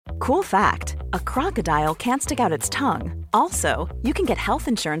Cool fact, a crocodile can't stick out its tongue. Also, you can get health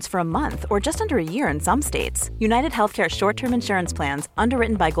insurance for a month or just under a year in some states. United Healthcare short-term insurance plans,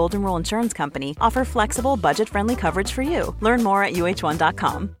 underwritten by Golden Rule Insurance Company, offer flexible, budget-friendly coverage for you. Learn more at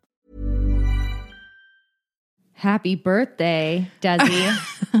uh1.com. Happy birthday,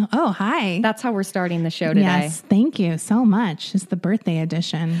 Desi. Oh, hi. That's how we're starting the show today. Yes, thank you so much. It's the birthday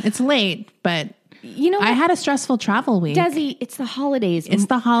edition. It's late, but you know, I had a stressful travel week. Desi, it's the holidays. It's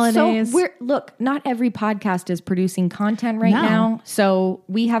the holidays. So look, not every podcast is producing content right now. So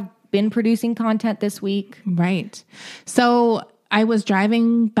we have been producing content this week. Right. So I was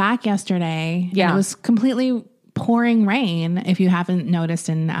driving back yesterday. Yeah. And it was completely pouring rain. If you haven't noticed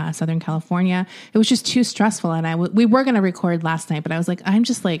in Southern California, it was just too stressful. And we were going to record last night, but I was like, I'm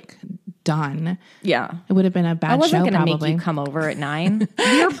just like done. Yeah. It would have been a bad show. I wasn't going to probably. make you come over at 9.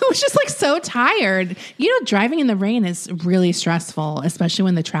 I was just like so tired. You know, driving in the rain is really stressful, especially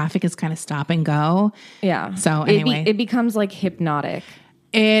when the traffic is kind of stop and go. Yeah. So anyway, it becomes like hypnotic.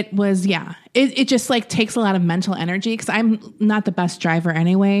 It was, yeah. It just like takes a lot of mental energy because I'm not the best driver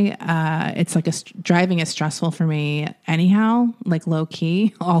anyway. It's like driving is stressful for me anyhow, like low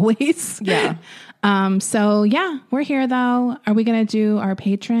key always. Yeah. So yeah, we're here though. Are we going to do our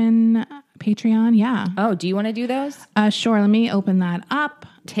Patreon? Yeah. Oh, do you want to do those? Sure. Let me open that up.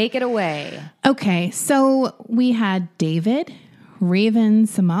 Take it away. Okay. So we had David, Raven,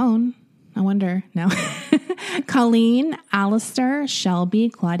 Simone. I wonder. No. Colleen, Alistair, Shelby,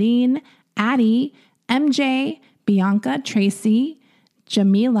 Claudine, Addie, MJ, Bianca, Tracy,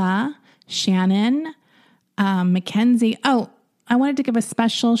 Jamila, Shannon, Mackenzie. Oh, I wanted to give a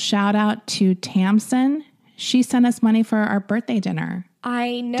special shout out to Tamsin. She sent us money for our birthday dinner.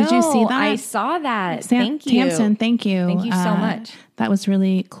 I know. Did you see that? I saw that. Thank you. Tamsin, thank you. Thank you so much. That was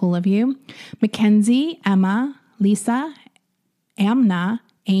really cool of you. Mackenzie, Emma, Lisa, Amna,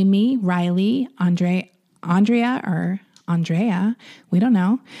 Amy, Riley, Andrea, we don't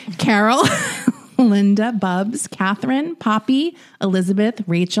know. Carol, Linda, Bubs, Catherine, Poppy, Elizabeth,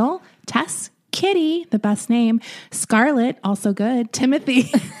 Rachel, Tess, Kitty, the best name, Scarlett, also good,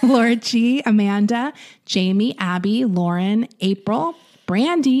 Timothy, Lord G, Amanda, Jamie, Abby, Lauren, April,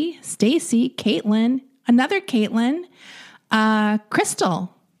 Brandy, Stacy, Caitlin, another Caitlin,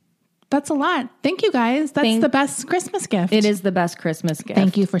 Crystal. That's a lot. Thank you guys. That's the best Christmas gift. It is the best Christmas gift.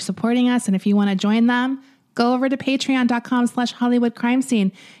 Thank you for supporting us. And if you want to join them, go over to patreon.com/Hollywood Crime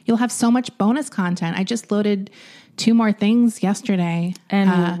Scene. You'll have so much bonus content. I just loaded 2 more things yesterday.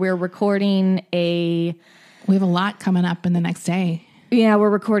 And we're recording we have a lot coming up in the next day. Yeah, we're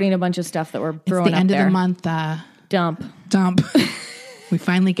recording a bunch of stuff that we're throwing up there. It's the end of the month. Dump. We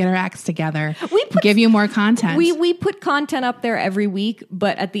finally get our acts together. We give you more content. We put content up there every week,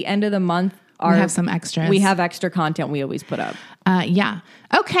 but at the end of the month, we have some extras. We have extra content we always put up. Yeah.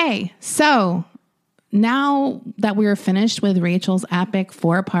 Okay. So now that we're finished with Rachel's epic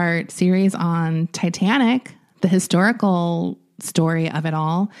 4-part series on Titanic, the historical story of it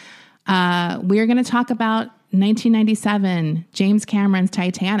all, we're going to talk about 1997, James Cameron's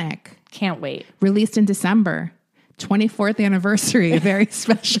Titanic. Can't wait. Released in December. 24th anniversary, a very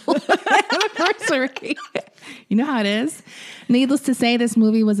special anniversary. You know how it is. Needless to say, this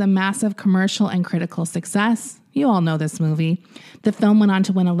movie was a massive commercial and critical success. You all know this movie. The film went on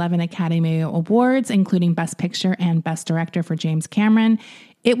to win 11 Academy Awards, including Best Picture and Best Director for James Cameron.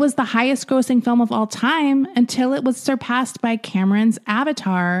 It was the highest grossing film of all time until it was surpassed by Cameron's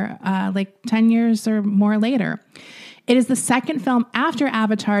Avatar, like 10 years or more later. It is the second film after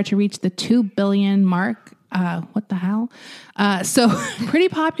Avatar to reach the 2 billion mark. What the hell? So pretty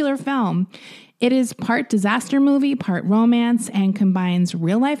popular film. It is part disaster movie, part romance, and combines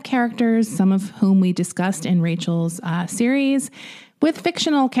real-life characters, some of whom we discussed in Rachel's series, with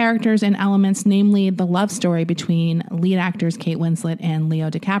fictional characters and elements, namely the love story between lead actors Kate Winslet and Leo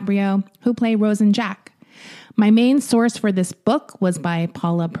DiCaprio, who play Rose and Jack. My main source for this book was by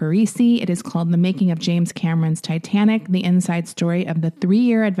Paula Parisi. It is called The Making of James Cameron's Titanic, the inside story of the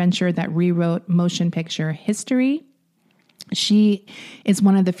 3-year adventure that rewrote motion picture history. She is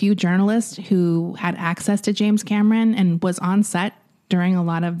one of the few journalists who had access to James Cameron and was on set during a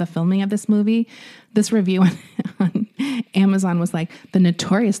lot of the filming of this movie. This review on Amazon was like, the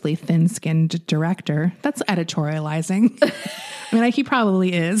notoriously thin-skinned director. That's editorializing. I mean, like, he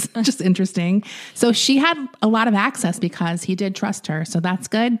probably is. Just interesting. So she had a lot of access because he did trust her. So that's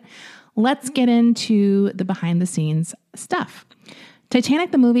good. Let's get into the behind-the-scenes stuff.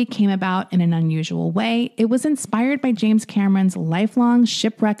 Titanic the movie came about in an unusual way. It was inspired by James Cameron's lifelong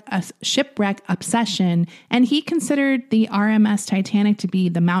shipwreck obsession, and he considered the RMS Titanic to be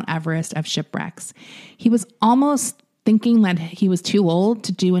the Mount Everest of shipwrecks. He was almost thinking that he was too old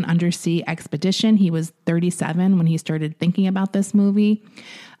to do an undersea expedition. He was 37 when he started thinking about this movie.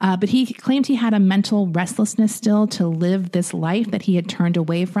 But he claimed he had a mental restlessness still to live this life that he had turned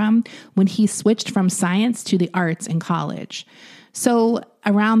away from when he switched from science to the arts in college. So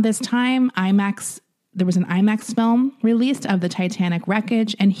around this time, there was an IMAX film released of the Titanic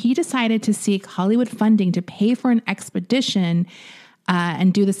wreckage, and he decided to seek Hollywood funding to pay for an expedition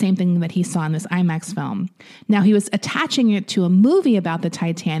and do the same thing that he saw in this IMAX film. Now, he was attaching it to a movie about the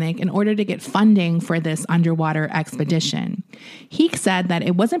Titanic in order to get funding for this underwater expedition. He said that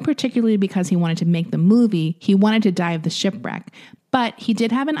it wasn't particularly because he wanted to make the movie, he wanted to dive the shipwreck. But he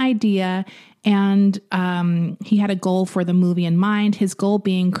did have an idea, and he had a goal for the movie in mind, his goal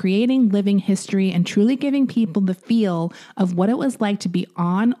being creating living history and truly giving people the feel of what it was like to be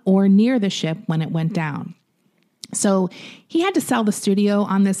on or near the ship when it went down. So he had to sell the studio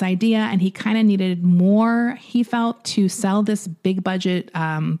on this idea, and he kind of needed more, he felt, to sell this big budget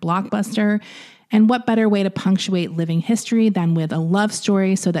blockbuster. And what better way to punctuate living history than with a love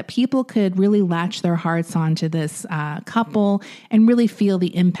story so that people could really latch their hearts onto this couple and really feel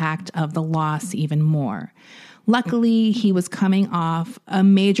the impact of the loss even more. Luckily, he was coming off a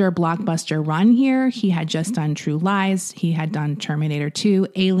major blockbuster run here. He had just done True Lies. He had done Terminator 2,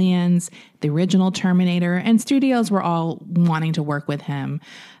 Aliens, the original Terminator, and studios were all wanting to work with him.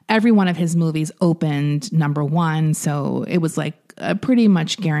 Every one of his movies opened #1, so it was like a pretty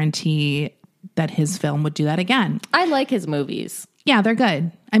much guarantee that his film would do that again. I like his movies. Yeah, they're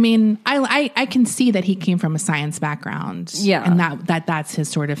good. I mean, I can see that he came from a science background. Yeah. And that's his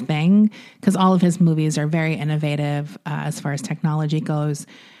sort of thing, because all of his movies are very innovative as far as technology goes.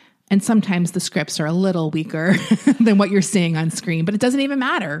 And sometimes the scripts are a little weaker than what you're seeing on screen, but it doesn't even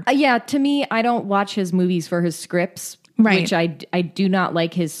matter. Yeah, to me, I don't watch his movies for his scripts. Right. Which I do not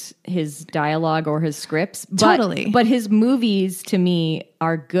like his dialogue or his scripts. Totally. But his movies, to me,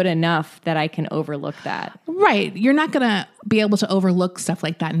 are good enough that I can overlook that. Right. You're not going to be able to overlook stuff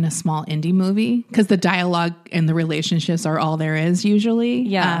like that in a small indie movie because the dialogue and the relationships are all there is usually.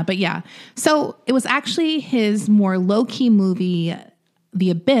 Yeah. But yeah. So it was actually his more low-key movie,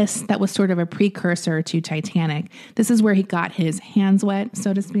 The Abyss, that was sort of a precursor to Titanic. This is where he got his hands wet,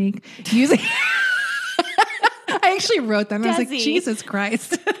 so to speak, using... I actually wrote that and I was like, Jesus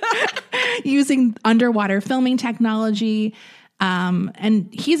Christ. Using underwater filming technology. And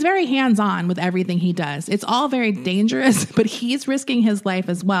he's very hands-on with everything he does. It's all very dangerous, but he's risking his life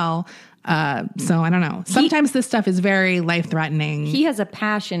as well. So I don't know. Sometimes this stuff is very life-threatening. He has a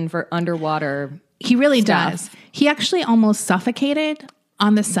passion for underwater He really stuff. does. He actually almost suffocated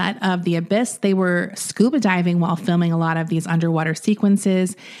on the set of The Abyss. They were scuba diving while filming a lot of these underwater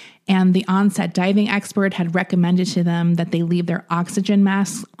sequences. And the on-set diving expert had recommended to them that they leave their oxygen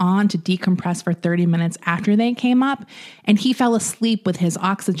masks on to decompress for 30 minutes after they came up. And he fell asleep with his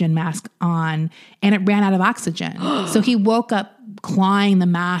oxygen mask on, and it ran out of oxygen. So he woke up clawing the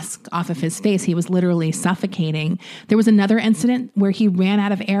mask off of his face. He was literally suffocating. There was another incident where he ran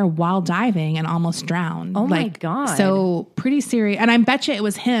out of air while diving and almost drowned. Oh my God. So pretty serious. And I bet you it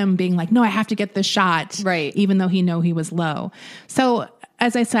was him being like, no, I have to get this shot. Right. Even though he knew he was low. So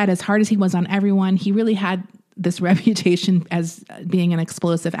as I said, as hard as he was on everyone, he really had this reputation as being an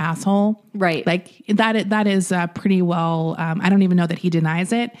explosive asshole. Right. Like that is pretty well, I don't even know that he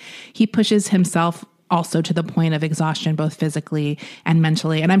denies it. He pushes himself also to the point of exhaustion, both physically and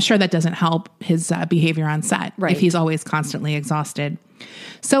mentally. And I'm sure that doesn't help his behavior on set Right. if he's always constantly exhausted.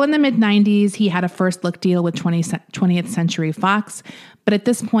 So in the mid-90s, he had a first look deal with 20th Century Fox. But at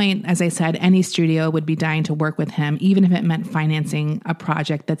this point, as I said, any studio would be dying to work with him, even if it meant financing a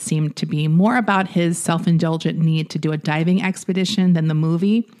project that seemed to be more about his self-indulgent need to do a diving expedition than the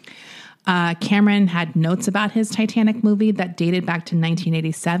movie. Cameron had notes about his Titanic movie that dated back to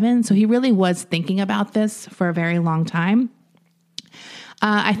 1987. So he really was thinking about this for a very long time.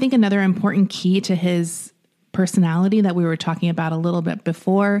 I think another important key to his personality that we were talking about a little bit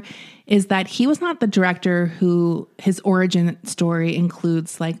before is that he was not the director who his origin story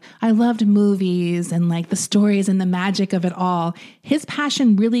includes like, I loved movies and like the stories and the magic of it all. His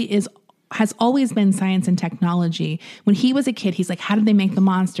passion really has always been science and technology. When he was a kid, he's like, how did they make the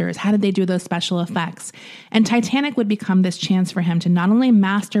monsters? How did they do those special effects? And Titanic would become this chance for him to not only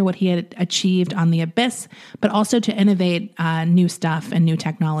master what he had achieved on The Abyss, but also to innovate new stuff and new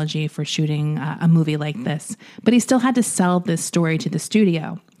technology for shooting a movie like this. But he still had to sell this story to the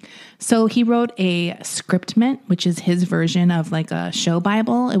studio. So he wrote a scriptment, which is his version of like a show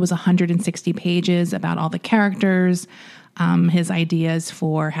Bible. It was 160 pages about all the characters, his ideas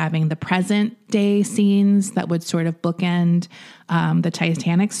for having the present day scenes that would sort of bookend the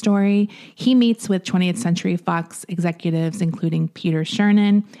Titanic story. He meets with 20th Century Fox executives, including Peter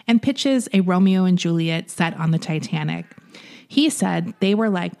Chernin, and pitches a Romeo and Juliet set on the Titanic. He said they were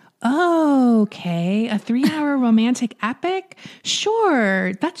like, oh, okay, a 3-hour romantic epic?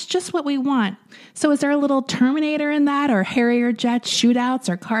 Sure, that's just what we want. So is there a little Terminator in that, or Harrier jets, shootouts,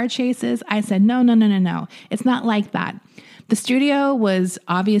 or car chases? I said, no. It's not like that. The studio was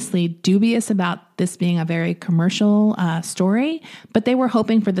obviously dubious about this being a very commercial story, but they were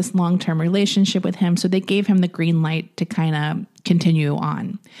hoping for this long-term relationship with him, so they gave him the green light to kind of continue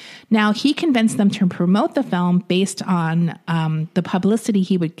on. Now, he convinced them to promote the film based on the publicity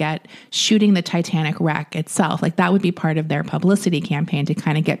he would get shooting the Titanic wreck itself. Like, that would be part of their publicity campaign to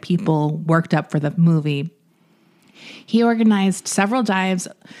kind of get people worked up for the movie. He organized several dives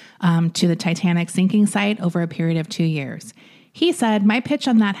to the Titanic sinking site over a period of 2 years. He said, my pitch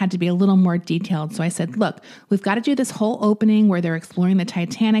on that had to be a little more detailed. So I said, look, we've got to do this whole opening where they're exploring the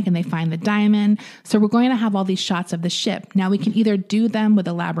Titanic and they find the diamond. So we're going to have all these shots of the ship. Now we can either do them with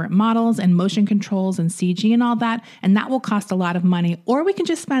elaborate models and motion controls and CG and all that, and that will cost a lot of money. Or we can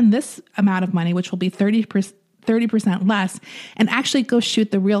just spend this amount of money, which will be 30% less, and actually go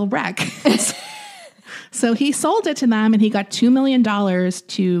shoot the real wreck. So he sold it to them, and he got $2 million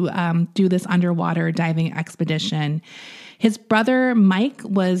to do this underwater diving expedition. His brother, Mike,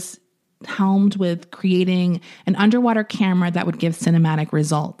 was helmed with creating an underwater camera that would give cinematic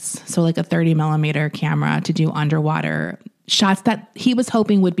results. So like a 30 millimeter camera to do underwater shots that he was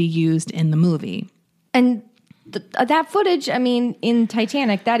hoping would be used in the movie. And that footage, I mean, in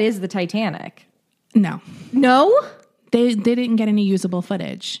Titanic, that is the Titanic. No. No? They didn't get any usable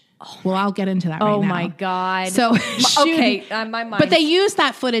footage. Well, I'll get into that right now. Oh, my God. So, okay, my mind. But they used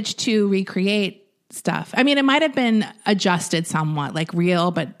that footage to recreate stuff. I mean, it might have been adjusted somewhat, like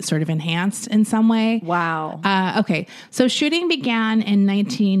real, but sort of enhanced in some way. Wow. Okay. So shooting began in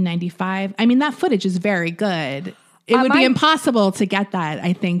 1995. I mean, that footage is very good. It would be impossible to get that,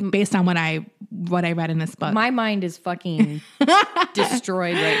 I think, based on what I read in this book. My mind is fucking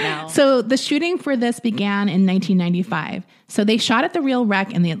destroyed right now. So the shooting for this began in 1995. So they shot at the real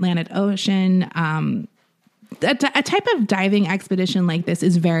wreck in the Atlantic Ocean. A type of diving expedition like this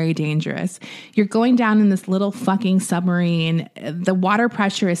is very dangerous. You're going down in this little fucking submarine. The water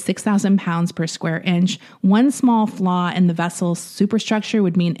pressure is 6,000 pounds per square inch. One small flaw in the vessel's superstructure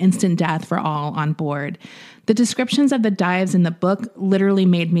would mean instant death for all on board. The descriptions of the dives in the book literally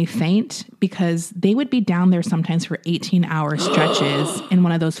made me faint because they would be down there sometimes for 18-hour stretches in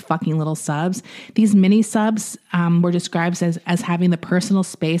one of those fucking little subs. These mini subs were described as having the personal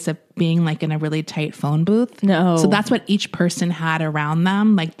space of being like in a really tight phone booth. No. So that's what each person had around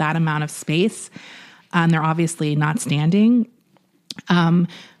them, like that amount of space. They're obviously not standing. I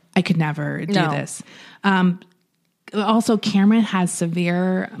could never do this. Also, Cameron has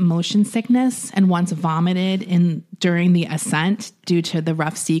severe motion sickness and once vomited during the ascent due to the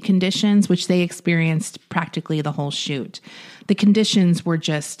rough sea conditions, which they experienced practically the whole shoot. The conditions were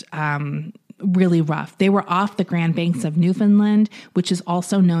just really rough. They were off the Grand Banks of Newfoundland, which is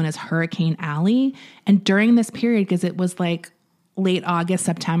also known as Hurricane Alley. And during this period, because it was like late August,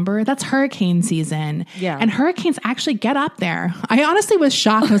 September, that's hurricane season. Yeah. And hurricanes actually get up there. I honestly was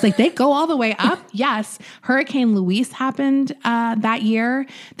shocked. I was like, they go all the way up? Yes. Hurricane Luis happened that year.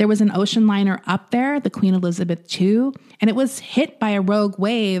 There was an ocean liner up there, the Queen Elizabeth II, and it was hit by a rogue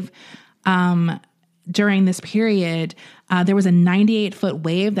wave during this period. There was a 98-foot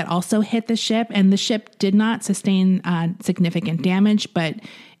wave that also hit the ship, and the ship did not sustain significant damage, but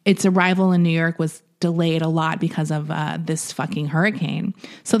its arrival in New York was delayed a lot because of this fucking hurricane.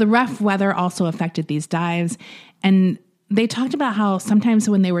 So the rough weather also affected these dives. And they talked about how sometimes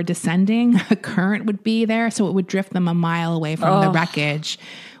when they were descending, a current would be there, so it would drift them a mile away from the wreckage,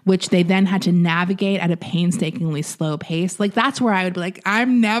 which they then had to navigate at a painstakingly slow pace. Like, that's where I would be like,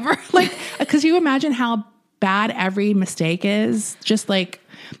 I'm never, like, because you imagine how bad every mistake is. Just like,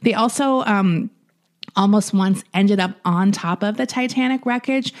 they also almost once ended up on top of the Titanic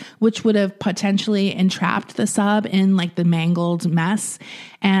wreckage, which would have potentially entrapped the sub in like the mangled mess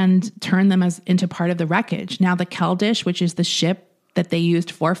and turned them into part of the wreckage. Now the Keldysh, which is the ship that they used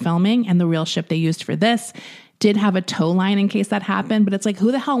for filming and the real ship they used for this, did have a tow line in case that happened, but it's like,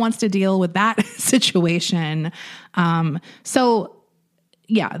 who the hell wants to deal with that situation? So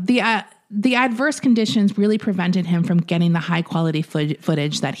yeah, the adverse conditions really prevented him from getting the high quality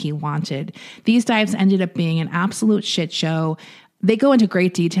footage that he wanted. These dives ended up being an absolute shit show. They go into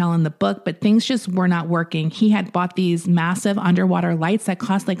great detail in the book, but things just were not working. He had bought these massive underwater lights that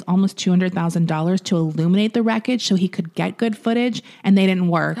cost like almost $200,000 to illuminate the wreckage so he could get good footage, and they didn't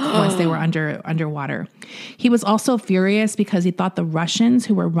work once they were underwater. He was also furious because he thought the Russians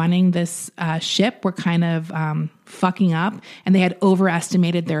who were running this ship were kind of fucking up, and they had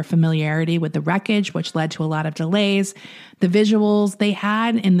overestimated their familiarity with the wreckage, which led to a lot of delays. The visuals they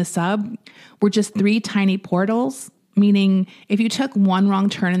had in the sub were just 3 tiny portals, meaning if you took one wrong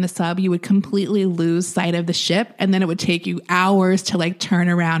turn in the sub, you would completely lose sight of the ship, and then it would take you hours to like turn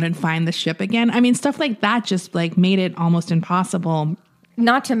around and find the ship again. I mean, stuff like that just like made it almost impossible.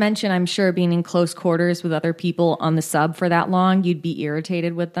 Not to mention, I'm sure being in close quarters with other people on the sub for that long, you'd be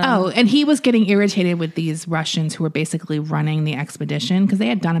irritated with them. Oh, and he was getting irritated with these Russians who were basically running the expedition because they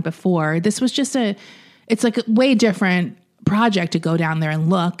had done it before. This was just it's like a way different project to go down there and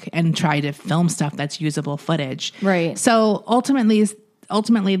look and try to film stuff that's usable footage. Right. So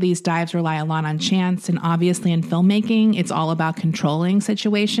ultimately these dives rely a lot on chance, and obviously in filmmaking, it's all about controlling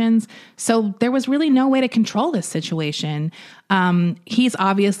situations. So there was really no way to control this situation. He's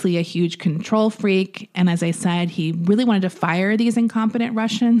obviously a huge control freak, and as I said, he really wanted to fire these incompetent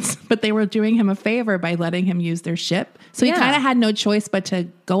Russians, but they were doing him a favor by letting him use their ship. So he kind of had no choice but to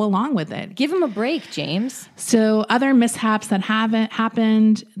go along with it. Give him a break, James. So other mishaps that haven't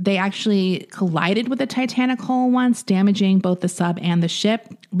happened, they actually collided with the Titanic hull once, damaging both the sub and the ship,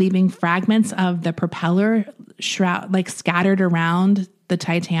 leaving fragments of the propeller shroud like scattered around the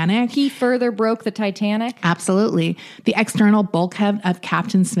Titanic. He further broke the Titanic? Absolutely. The external bulkhead of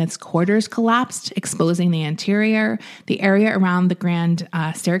Captain Smith's quarters collapsed, exposing the interior. The area around the grand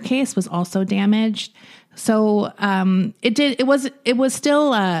staircase was also damaged. So it was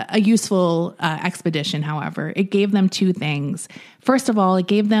still a useful expedition. However, it gave them 2 things. First of all, it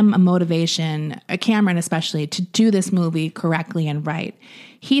gave them a motivation, Cameron especially, to do this movie correctly and right.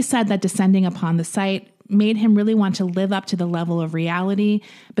 He said that descending upon the site made him really want to live up to the level of reality,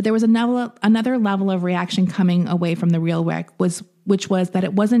 but there was another level of reaction coming away from the real wreck, which was that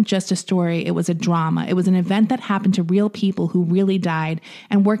it wasn't just a story, it was a drama. It was an event that happened to real people who really died,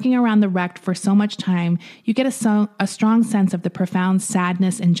 and working around the wreck for so much time, you get a strong sense of the profound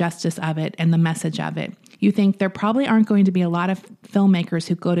sadness and justice of it and the message of it. You think there probably aren't going to be a lot of filmmakers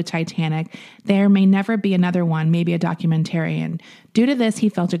who go to Titanic. There may never be another one, maybe a documentarian. Due to this, he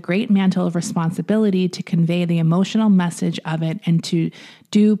felt a great mantle of responsibility to convey the emotional message of it and to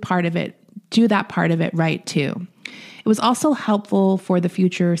do that part of it right too. It was also helpful for the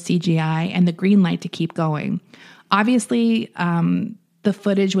future CGI and the green light to keep going. Obviously, the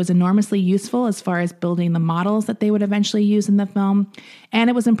footage was enormously useful as far as building the models that they would eventually use in the film, and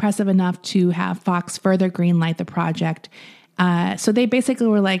it was impressive enough to have Fox further greenlight the project. So they basically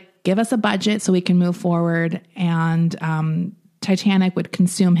were like, give us a budget so we can move forward, and Titanic would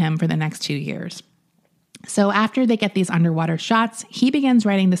consume him for the next 2 years. So after they get these underwater shots, he begins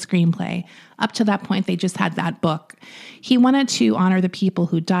writing the screenplay. Up to that point, they just had that book. He wanted to honor the people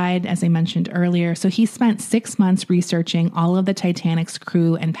who died, as I mentioned earlier, so he spent 6 months researching all of the Titanic's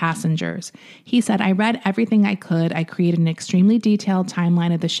crew and passengers. He said, I read everything I could. I created an extremely detailed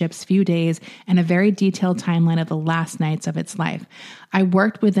timeline of the ship's few days and a very detailed timeline of the last nights of its life. I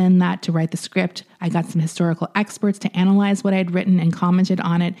worked within that to write the script. I got some historical experts to analyze what I'd written and commented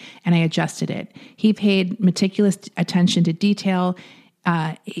on it, and I adjusted it. He paid meticulous attention to detail.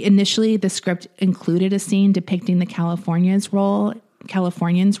 Initially, the script included a scene depicting the Californians' role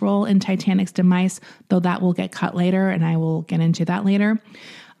in Titanic's demise, though that will get cut later, and I will get into that later.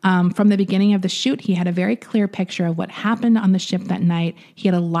 From the beginning of the shoot, he had a very clear picture of what happened on the ship that night. He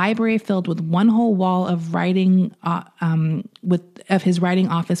had a library filled with one whole wall of writing, of his writing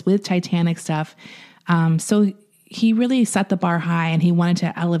office with Titanic stuff. So he really set the bar high, and he wanted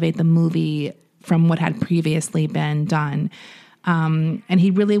to elevate the movie from what had previously been done. And he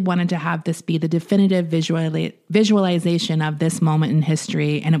really wanted to have this be the definitive visualization of this moment in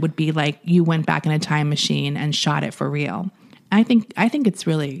history, and it would be like you went back in a time machine and shot it for real. I think it's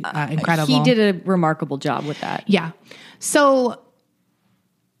really incredible. He did a remarkable job with that. Yeah. So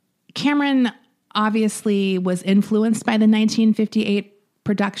Cameron obviously was influenced by the 1958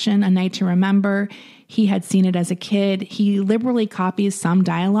 production, A Night to Remember. He had seen it as a kid. He liberally copies some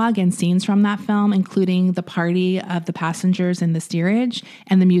dialogue and scenes from that film, including the party of the passengers in the steerage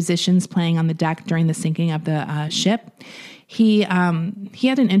and the musicians playing on the deck during the sinking of the ship. He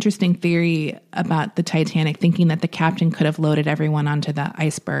had an interesting theory about the Titanic, thinking that the captain could have loaded everyone onto the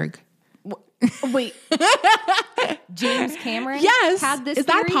iceberg. Wait, James Cameron? Yes. Had this Is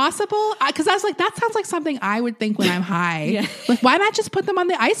theory? that possible? Because I was like, that sounds like something I would think when I'm high. Yeah. Like, why not just put them on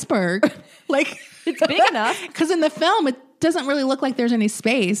the iceberg? Like, it's big enough. Because in the film, doesn't really look like there's any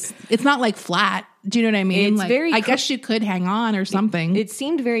space. It's not like flat. Do you know what I mean? It's like, very I guess she could hang on or something. It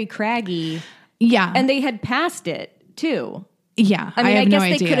seemed very craggy. Yeah. And they had passed it too. Yeah. I mean, I have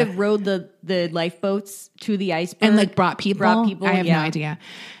guess they could have rowed the lifeboats to the iceberg. And like brought people. I have no idea.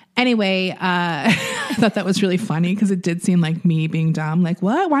 Anyway, I thought that was really funny because it did seem like me being dumb. Like,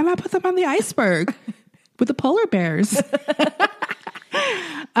 what? Why not put them on the iceberg with the polar bears?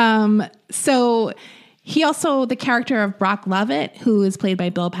 So he also, the character of Brock Lovett, who is played by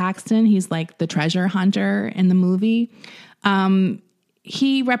Bill Paxton, he's like the treasure hunter in the movie.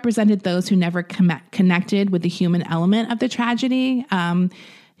 He represented those who never connected with the human element of the tragedy.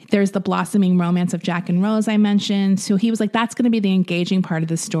 There's the blossoming romance of Jack and Rose I mentioned. So he was like, that's going to be the engaging part of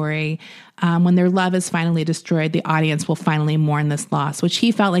the story. When their love is finally destroyed, the audience will finally mourn this loss, which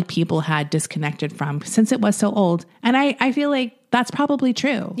he felt like people had disconnected from since it was so old. And I feel like that's probably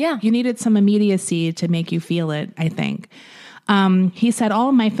true. Yeah. You needed some immediacy to make you feel it, I think. He said, all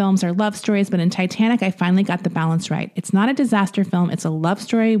of my films are love stories, but in Titanic, I finally got the balance right. It's not a disaster film. It's a love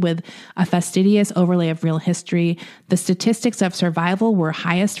story with a fastidious overlay of real history. The statistics of survival were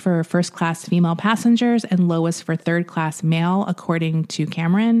highest for first-class female passengers and lowest for third-class male, according to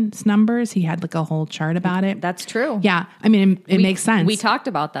Cameron's numbers. He had like a whole chart about it. That's true. Yeah. I mean, it makes sense. We talked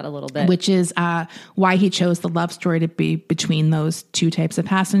about that a little bit. Which is why he chose the love story to be between those two types of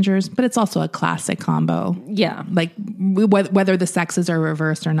passengers. But it's also a classic combo. Yeah. Like whether the sexes are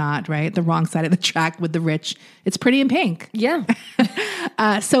reversed or not, right? The wrong side of the track with the rich. It's Pretty in Pink. Yeah.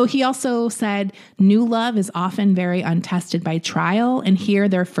 So he also said, new love is often very untested by trial. And here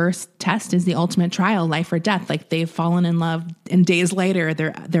their first test is the ultimate trial, life or death. Like they've fallen in love and days later,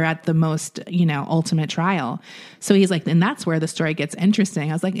 they're at the most, ultimate trial. So he's like, and that's where the story gets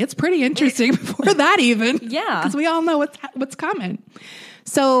interesting. I was like, it's pretty interesting before that even. Yeah. Because we all know what's coming.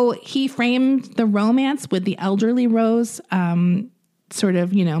 So he framed the romance with the elderly Rose, sort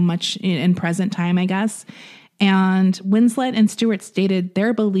of, much in present time, I guess. And Winslet and Stewart stated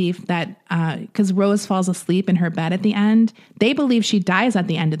their belief that because Rose falls asleep in her bed at the end, they believe she dies at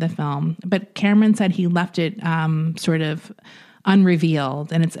the end of the film. But Cameron said he left it sort of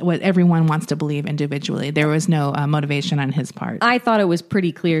unrevealed, and it's what everyone wants to believe individually. There was no motivation on his part. I thought it was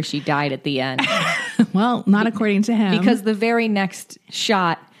pretty clear she died at the end. Well, not according to him. Because the very next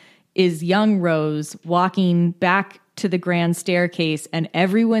shot is young Rose walking back to the grand staircase, and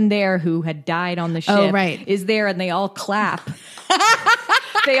everyone there who had died on the ship is there, and they all clap.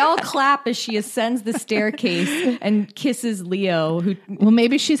 They all clap as she ascends the staircase and kisses Leo. Well,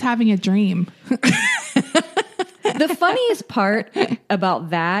 maybe she's having a dream. The funniest part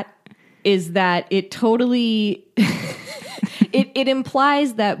about that is that it totally it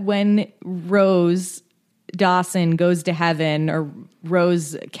implies that when Rose Dawson goes to heaven, or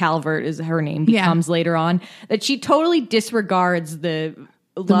Rose Calvert is her name, becomes later on, that she totally disregards the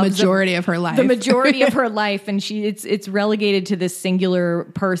majority of her life. The majority of her life, and it's relegated to this singular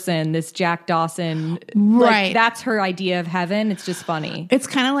person, this Jack Dawson. Right. Like, that's her idea of heaven. It's just funny. It's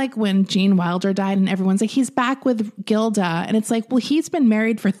kind of like when Gene Wilder died and everyone's like, he's back with Gilda. And it's like, well, he's been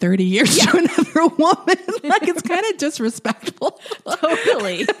married for 30 years to another woman. Like, it's kind of disrespectful.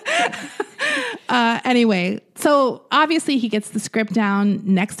 Totally. Anyway, so obviously he gets the script down.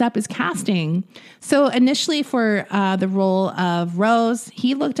 Next up is casting. So initially for the role of Rose,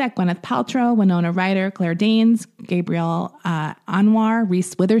 he looked at Gwyneth Paltrow, Winona Ryder, Claire Danes, Gabrielle Anwar,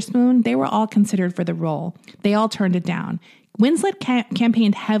 Reese Witherspoon. They were all considered for the role. They all turned it down. Winslet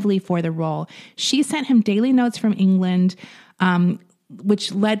campaigned heavily for the role. She sent him daily notes from England,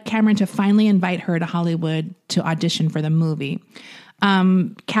 which led Cameron to finally invite her to Hollywood to audition for the movie.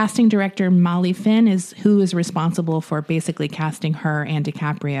 Casting director Molly Finn is responsible for basically casting her and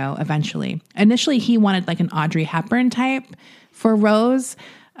DiCaprio eventually. Initially, he wanted like an Audrey Hepburn type for Rose,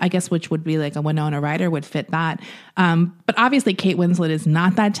 I guess, which would be like a Winona Ryder would fit that. But obviously Kate Winslet is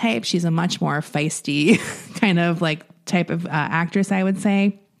not that type. She's a much more feisty kind of like type of actress, I would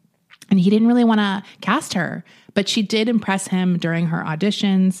say. And he didn't really want to cast her, but she did impress him during her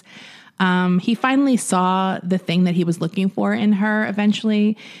auditions. He finally saw the thing that he was looking for in her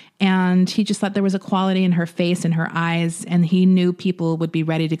eventually, and he just thought there was a quality in her face and her eyes, and he knew people would be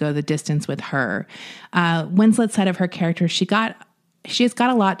ready to go the distance with her. Winslet said of her character, she has got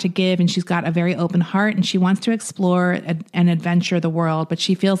a lot to give, and she's got a very open heart, and she wants to explore and adventure the world, but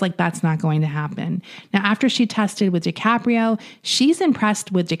she feels like that's not going to happen. Now, after she tested with DiCaprio, she's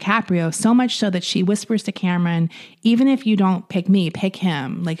impressed with DiCaprio so much so that she whispers to Cameron, even if you don't pick me, pick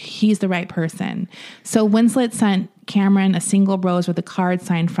him. Like, he's the right person. So Winslet sent Cameron a single rose with a card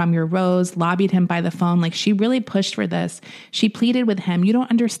signed from your Rose, lobbied him by the phone. Like, she really pushed for this. She pleaded with him. You don't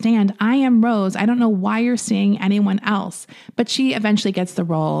understand. I am Rose. I don't know why you're seeing anyone else. But she eventually gets the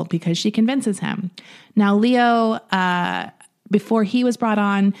role because she convinces him. Now, Leo, before he was brought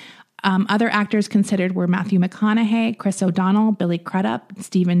on, other actors considered were Matthew McConaughey, Chris O'Donnell, Billy Crudup,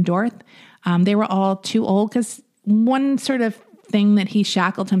 Stephen Dorff. They were all too old because one sort of thing that he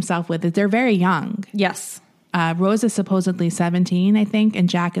shackled himself with is they're very young. Yes. Rose is supposedly 17, I think, and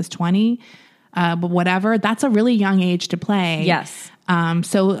Jack is 20. But whatever, that's a really young age to play. Yes.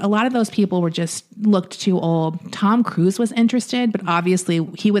 So a lot of those people were just looked too old. Tom Cruise was interested, but obviously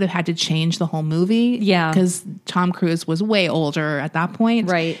he would have had to change the whole movie. Yeah. Because Tom Cruise was way older at that point.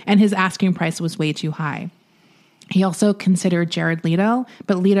 Right. And his asking price was way too high. He also considered Jared Leto,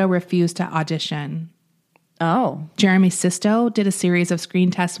 but Leto refused to audition. Oh. Jeremy Sisto did a series of screen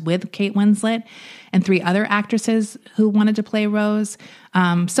tests with Kate Winslet and 3 other actresses who wanted to play Rose.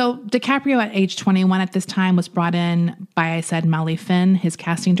 So DiCaprio at age 21 at this time was brought in by, I said, Mally Finn, his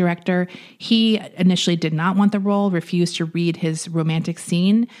casting director. He initially did not want the role, refused to read his romantic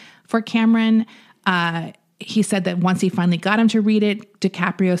scene for Cameron. He said that once he finally got him to read it,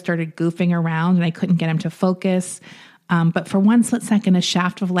 DiCaprio started goofing around and I couldn't get him to focus. But for one split second, a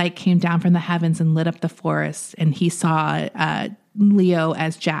shaft of light came down from the heavens and lit up the forest, and he saw Leo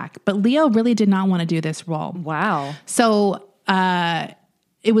as Jack. But Leo really did not want to do this role. Wow. So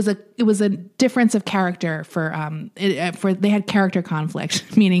it was a difference of character for they had character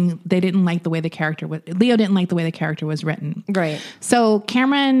conflict, meaning they didn't like the way Leo didn't like the way the character was written. Right. So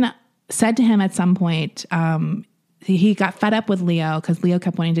Cameron said to him at some point, he got fed up with Leo because Leo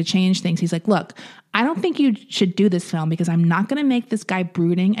kept wanting to change things. He's like, look, I don't think you should do this film because I'm not going to make this guy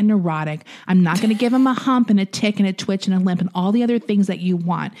brooding and neurotic. I'm not going to give him a hump and a tick and a twitch and a limp and all the other things that you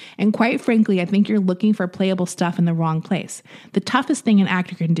want. And quite frankly, I think you're looking for playable stuff in the wrong place. The toughest thing an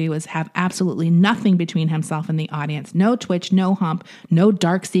actor can do is have absolutely nothing between himself and the audience. No twitch, no hump, no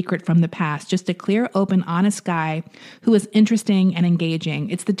dark secret from the past. Just a clear, open, honest guy who is interesting and engaging.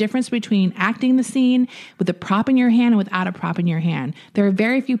 It's the difference between acting the scene with a prop in your hand and without a prop in your hand. There are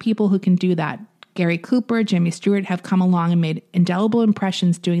very few people who can do that. Gary Cooper, Jimmy Stewart have come along and made indelible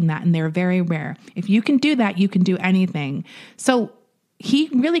impressions doing that, and they're very rare. If you can do that, you can do anything. So he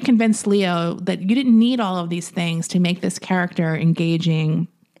really convinced Leo that you didn't need all of these things to make this character engaging.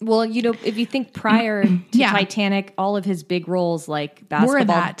 Well, you know, if you think prior to Titanic, all of his big roles like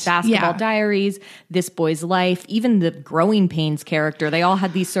Basketball Diaries, This Boy's Life, even the Growing Pains character, they all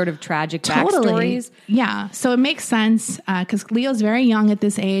had these sort of tragic backstories. Yeah. So it makes sense because Leo's very young at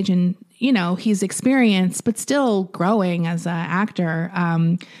this age and, you know, he's experienced, but still growing as an actor.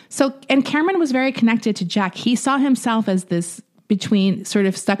 And Cameron was very connected to Jack. He saw himself as this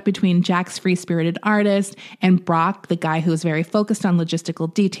stuck between Jack's free-spirited artist and Brock, the guy who was very focused on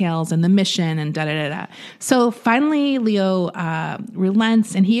logistical details and the mission and da-da-da-da. So finally, Leo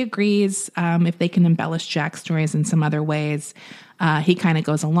relents and he agrees if they can embellish Jack's stories in some other ways. He kind of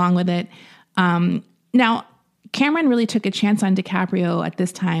goes along with it. Now, Cameron really took a chance on DiCaprio at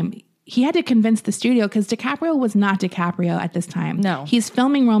this time. He had to convince the studio because DiCaprio was not DiCaprio at this time. No. He's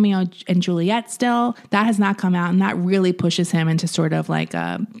filming Romeo and Juliet still. That has not come out, and that really pushes him into sort of like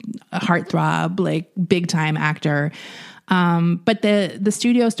a heartthrob, like big-time actor. But the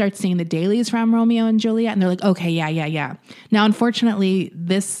studio starts seeing the dailies from Romeo and Juliet, and they're like, okay, yeah. Now, unfortunately,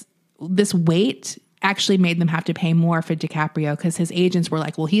 this weight actually made them have to pay more for DiCaprio because his agents were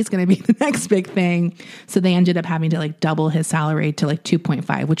like, well, he's going to be the next big thing. So they ended up having to like double his salary to like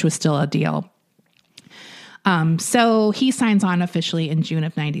 2.5, which was still a deal. So he signs on officially in June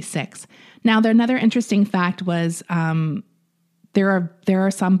of 96. Now, another interesting fact was there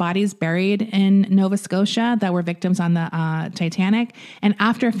are some bodies buried in Nova Scotia that were victims on the Titanic. And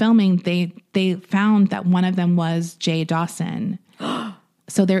after filming, they found that one of them was Jay Dawson.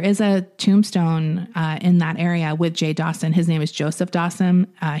 So there is a tombstone in that area with Jay Dawson. His name is Joseph Dawson.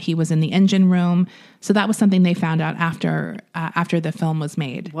 He was in the engine room. So that was something they found out after the film was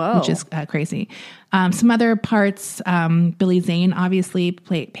made, which is crazy. Some other parts, Billy Zane obviously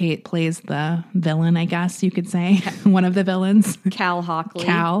plays the villain, I guess you could say, one of the villains. Cal Hockley.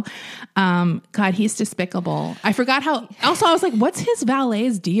 God, he's despicable. I forgot how. Also, I was like, what's his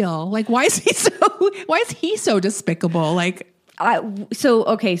valet's deal? Like, why is he so despicable? Like.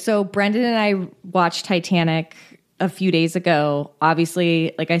 So Brendan and I watched Titanic a few days ago.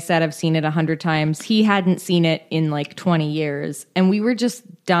 Obviously, like I said, I've seen it 100 times. He hadn't seen it in like 20 years. And we were just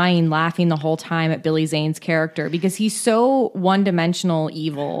dying laughing the whole time at Billy Zane's character because he's so one-dimensional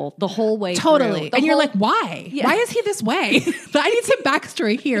evil the whole way Totally. through. And you're like, why? Yeah. Why is he this way? I need some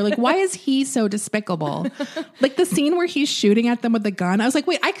backstory here. Like, why is he so despicable? Like the scene where he's shooting at them with the gun. I was like,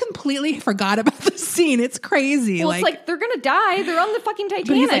 wait, I completely forgot about the scene. It's crazy. Well, it's like they're going to die. They're on the fucking Titanic.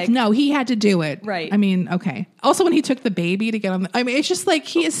 But he's like, no, he had to do it. Right. I mean, okay. Also, when he took the baby to get on I mean, it's just like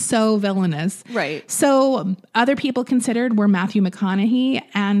he is so villainous. Right. So other people considered were Matthew McConaughey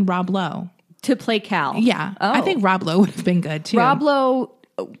and Rob Lowe. To play Cal. Yeah. Oh. I think Rob Lowe would have been good too. Rob Lowe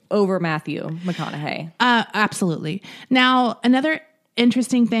over Matthew McConaughey. Absolutely. Now, another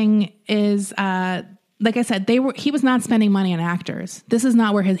interesting thing is, like I said, he was not spending money on actors. This is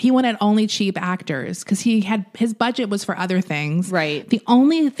not where he wanted only cheap actors because his budget was for other things. Right. The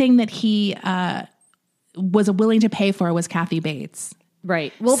only thing that he was willing to pay for was Kathy Bates.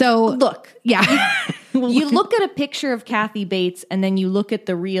 Right. Well, so look. Yeah. You look at a picture of Kathy Bates and then you look at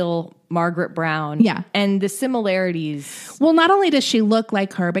the real Margaret Brown. Yeah. And the similarities. Well, not only does she look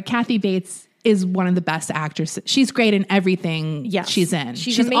like her, but Kathy Bates is one of the best actresses. She's great in everything she's in.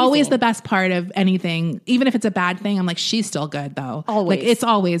 She's always the best part of anything. Even if it's a bad thing, I'm like, she's still good though. Always. Like it's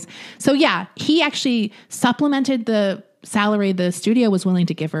always. So yeah, he actually supplemented the salary the studio was willing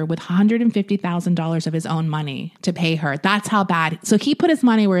to give her with $150,000 of his own money to pay her. That's how bad. So he put his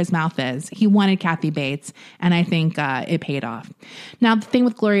money where his mouth is. He wanted Kathy Bates, and I think it paid off. Now, the thing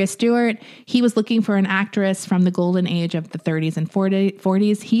with Gloria Stewart, he was looking for an actress from the golden age of the 30s and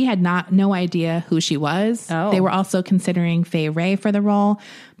 40s. He had no idea who she was. Oh. They were also considering Fay Wray for the role.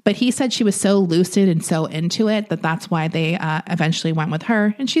 But he said she was so lucid and so into it that's why they eventually went with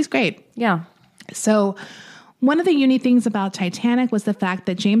her. And she's great. Yeah. So one of the unique things about Titanic was the fact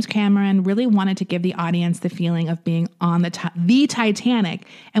that James Cameron really wanted to give the audience the feeling of being on the Titanic.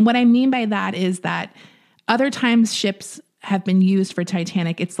 And what I mean by that is that other times ships have been used for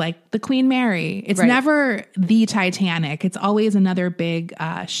Titanic. It's like the Queen Mary. It's never the Titanic. It's always another big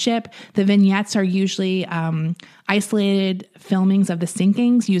ship. The vignettes are usually isolated filmings of the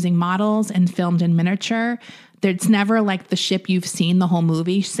sinkings using models and filmed in miniature. It's never like the ship you've seen the whole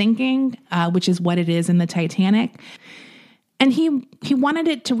movie sinking, which is what it is in the Titanic. And he wanted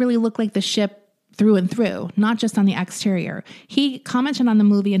it to really look like the ship through and through, not just on the exterior. He commented on the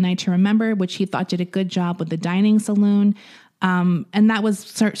movie A Night to Remember, which he thought did a good job with the dining saloon. And that was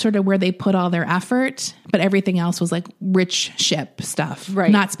sort of where they put all their effort, but everything else was like rich ship stuff,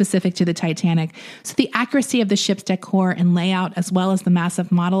 not specific to the Titanic. So the accuracy of the ship's decor and layout, as well as the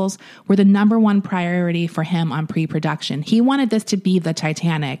massive models, were the number one priority for him on pre-production. He wanted this to be the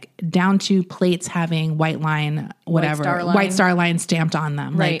Titanic, down to plates having white star line stamped on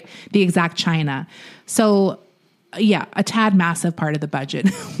them, like the exact china. So yeah, a tad massive part of the budget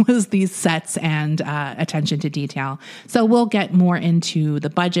was these sets and attention to detail. So we'll get more into the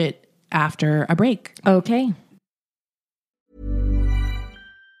budget after a break. Okay.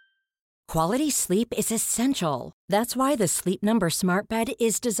 Quality sleep is essential. That's why the Sleep Number Smart Bed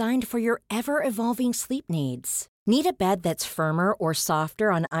is designed for your ever-evolving sleep needs. Need a bed that's firmer or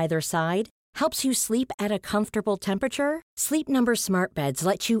softer on either side? Helps you sleep at a comfortable temperature? Sleep Number Smart Beds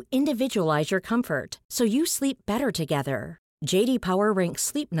let you individualize your comfort so you sleep better together. J.D. Power ranks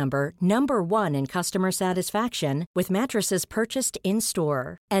Sleep Number number 1 in customer satisfaction with mattresses purchased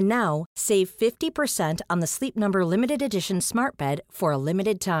in-store. And now, save 50% on the Sleep Number Limited Edition Smart Bed for a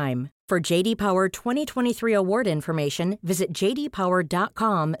limited time. For J.D. Power 2023 award information, visit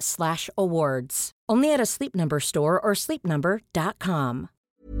jdpower.com/awards. Only at a Sleep Number store or sleepnumber.com.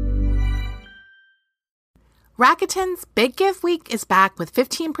 Rakuten's Big Give Week is back with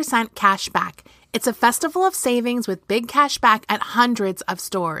 15% cash back. It's a festival of savings with big cash back at hundreds of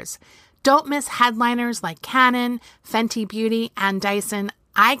stores. Don't miss headliners like Canon, Fenty Beauty, and Dyson.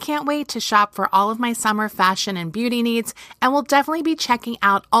 I can't wait to shop for all of my summer fashion and beauty needs, and will definitely be checking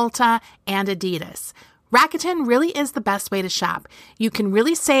out Ulta and Adidas. Rakuten really is the best way to shop. You can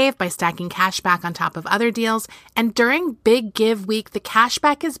really save by stacking cashback on top of other deals, and during Big Give Week, the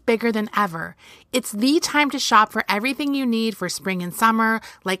cashback is bigger than ever. It's the time to shop for everything you need for spring and summer,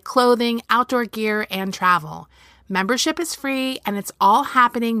 like clothing, outdoor gear, and travel. Membership is free, and it's all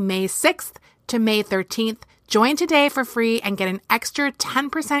happening May 6th to May 13th. Join today for free and get an extra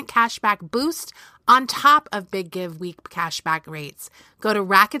 10% cashback boost on top of Big Give Week cashback rates. Go to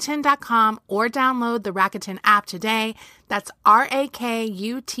Rakuten.com or download the Rakuten app today. That's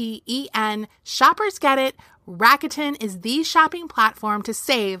Rakuten. Shoppers get it. Rakuten is the shopping platform to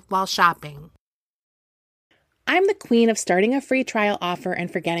save while shopping. I'm the queen of starting a free trial offer and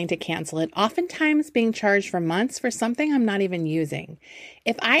forgetting to cancel it, oftentimes being charged for months for something I'm not even using.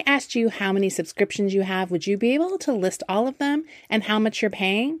 If I asked you how many subscriptions you have, would you be able to list all of them and how much you're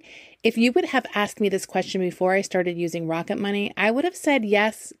paying? If you would have asked me this question before I started using Rocket Money, I would have said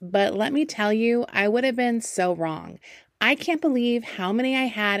yes, but let me tell you, I would have been so wrong. I can't believe how many I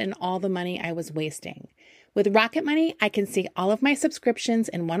had and all the money I was wasting. With Rocket Money, I can see all of my subscriptions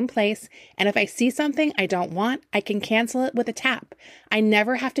in one place, and if I see something I don't want, I can cancel it with a tap. I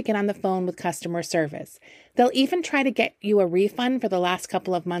never have to get on the phone with customer service. They'll even try to get you a refund for the last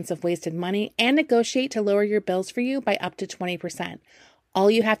couple of months of wasted money and negotiate to lower your bills for you by up to 20%.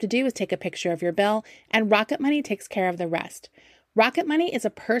 All you have to do is take a picture of your bill, and Rocket Money takes care of the rest. Rocket Money is a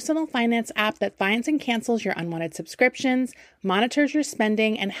personal finance app that finds and cancels your unwanted subscriptions, monitors your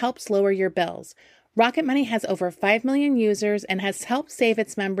spending, and helps lower your bills. Rocket Money has over 5 million users and has helped save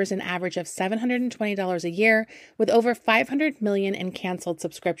its members an average of $720 a year with over 500 million in canceled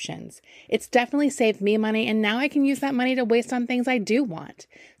subscriptions. It's definitely saved me money, and now I can use that money to waste on things I do want.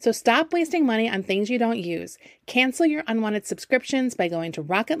 So stop wasting money on things you don't use. Cancel your unwanted subscriptions by going to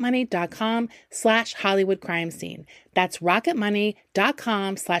rocketmoney.com/Hollywood crime scene. That's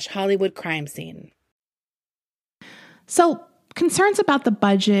rocketmoney.com/Hollywood crime scene. So concerns about the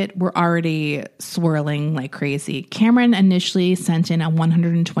budget were already swirling like crazy. Cameron initially sent in a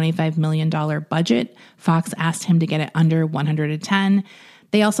 $125 million budget. Fox asked him to get it under 110.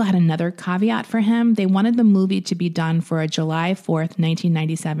 They also had another caveat for him. They wanted the movie to be done for a July 4th,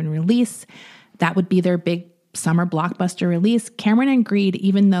 1997 release. That would be their big summer blockbuster release. Cameron agreed,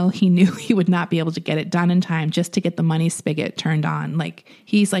 even though he knew he would not be able to get it done in time, just to get the money spigot turned on.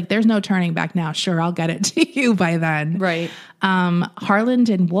 He's like, there's no turning back now. Sure, I'll get it to you by then. Right. Harland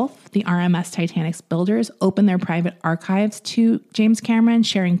and Wolff, the RMS Titanic's builders, opened their private archives to James Cameron,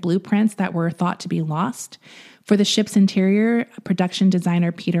 sharing blueprints that were thought to be lost. For the ship's interior, production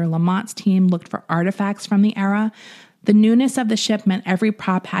designer Peter Lamont's team looked for artifacts from the era. The newness of the ship meant every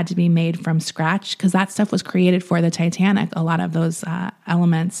prop had to be made from scratch because that stuff was created for the Titanic, a lot of those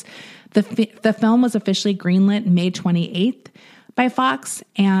elements. The film was officially greenlit May 28th by Fox,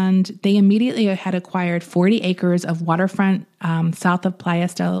 and they immediately had acquired 40 acres of waterfront south of Playa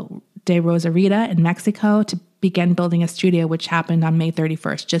de Rosarita in Mexico to begin building a studio, which happened on May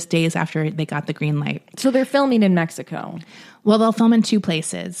 31st, just days after they got the green light. So they're filming in Mexico. Well, they'll film in two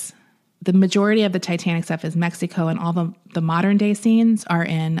places. The majority of the Titanic stuff is Mexico, and all the modern day scenes are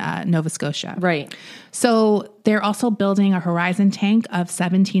in Nova Scotia. Right. So they're also building a Horizon tank of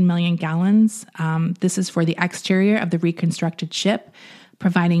 17 million gallons. This is for the exterior of the reconstructed ship,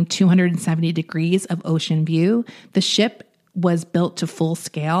 providing 270 degrees of ocean view. The ship was built to full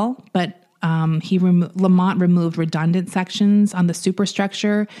scale, but Lamont removed redundant sections on the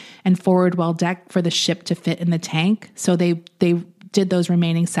superstructure and forward well deck for the ship to fit in the tank. So they did those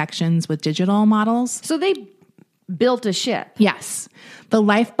remaining sections with digital models. So they built a ship. Yes. The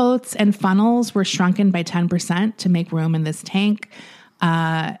lifeboats and funnels were shrunken by 10% to make room in this tank.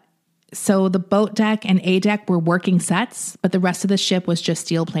 So the boat deck and A deck were working sets, but the rest of the ship was just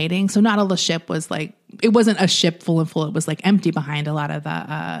steel plating. So not all the ship was it wasn't a ship full and full. It was empty behind a lot of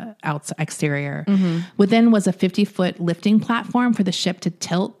the exterior. Mm-hmm. Within was a 50-foot lifting platform for the ship to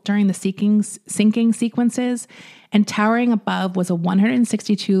tilt during the sinking sequences. And towering above was a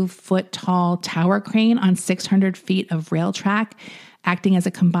 162-foot tall tower crane on 600 feet of rail track, acting as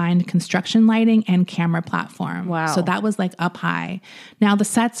a combined construction lighting and camera platform. Wow. So that was up high. Now, the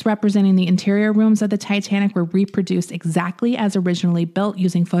sets representing the interior rooms of the Titanic were reproduced exactly as originally built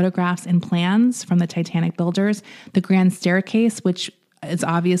using photographs and plans from the Titanic builders. The grand staircase, which is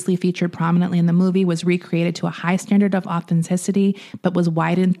obviously featured prominently in the movie, was recreated to a high standard of authenticity, but was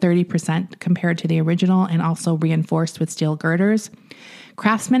widened 30% compared to the original and also reinforced with steel girders.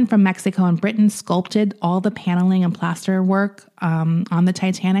 Craftsmen from Mexico and Britain sculpted all the paneling and plaster work on the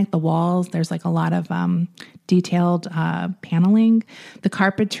Titanic. The walls, there's a lot of detailed paneling. The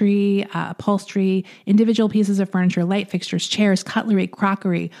carpentry, upholstery, individual pieces of furniture, light fixtures, chairs, cutlery,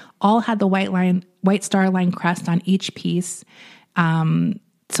 crockery, all had the white star line crest on each piece.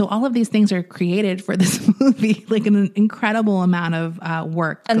 So all of these things are created for this movie, an incredible amount of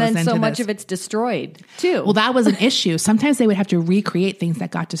work. And then so much of it's destroyed too. Well, that was an issue. Sometimes they would have to recreate things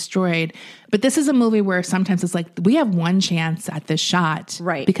that got destroyed. But this is a movie where sometimes it's we have one chance at this shot.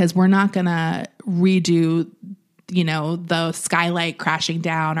 Right. Because we're not going to redo the skylight crashing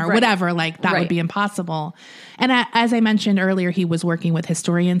down or whatever, like that would be impossible. And as I mentioned earlier, he was working with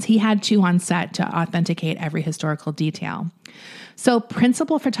historians. He had 2 on set to authenticate every historical detail. So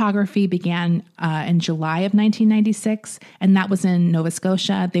principal photography began in July of 1996, and that was in Nova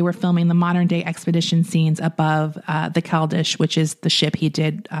Scotia. They were filming the modern-day expedition scenes above the Keldysh, which is the ship he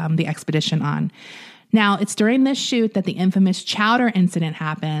did the expedition on. Now, it's during this shoot that the infamous chowder incident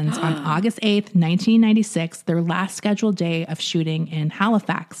happens on August 8th, 1996, their last scheduled day of shooting in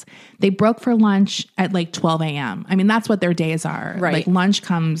Halifax. They broke for lunch at like 12 a.m. I mean, that's what their days are. Right. Like lunch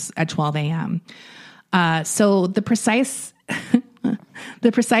comes at 12 a.m. So the precise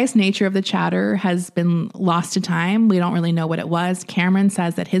nature of the chowder has been lost to time. We don't really know what it was. Cameron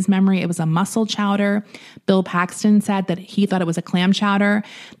says that his memory, it was a mussel chowder. Bill Paxton said that he thought it was a clam chowder.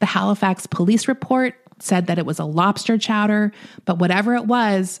 The Halifax police report said that it was a lobster chowder. But whatever it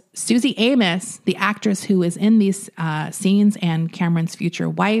was, Susie Amos, the actress who is in these scenes and Cameron's future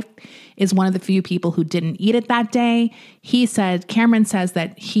wife, is one of the few people who didn't eat it that day. Cameron says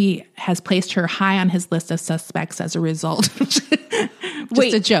that he has placed her high on his list of suspects as a result.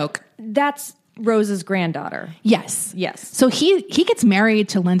 Just a joke. That's Rose's granddaughter. Yes. Yes. So he gets married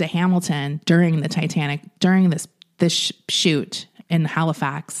to Linda Hamilton during the Titanic, during this shoot in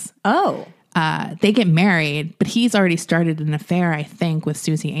Halifax. Oh. They get married, but he's already started an affair, I think, with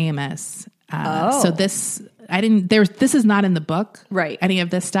Susie Amos. So this is not in the book, right? Any of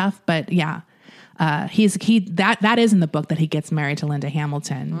this stuff, but yeah. That is in the book that he gets married to Linda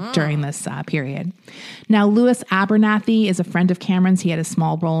Hamilton during this period. Now, Louis Abernathy is a friend of Cameron's. He had a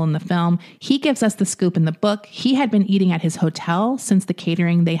small role in the film. He gives us the scoop in the book. He had been eating at his hotel since the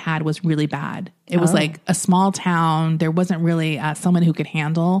catering they had was really bad. It was like a small town. There wasn't really someone who could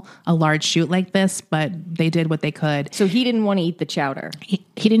handle a large shoot like this, but they did what they could. So he didn't want to eat the chowder. He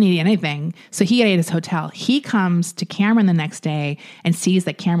didn't eat anything. So he ate at his hotel. He comes to Cameron the next day and sees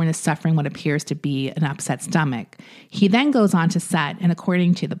that Cameron is suffering what appears to be an upset stomach. He then goes on to set, and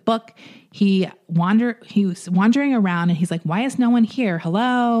according to the book, he was wandering around and he's like, why is no one here?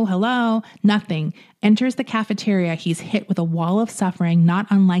 Hello, nothing. Enters the cafeteria. He's hit with a wall of suffering, not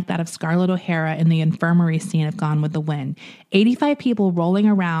unlike that of Scarlett O'Hara in the infirmary scene of Gone with the Wind. 85 people rolling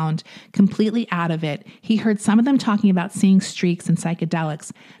around, completely out of it. He heard some of them talking about seeing streaks and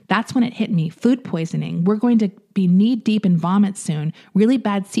psychedelics. That's when it hit me. Food poisoning. We're going to be knee deep in vomit soon. Really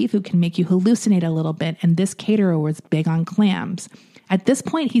bad seafood can make you hallucinate a little bit, and this caterer was big on clams. At this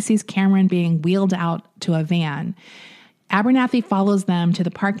point, he sees Cameron being wheeled out to a van. Abernathy follows them to the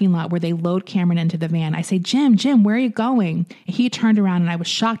parking lot where they load Cameron into the van. I say, Jim, where are you going? He turned around and I was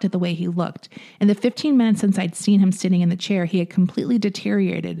shocked at the way he looked. In the 15 minutes since I'd seen him sitting in the chair, he had completely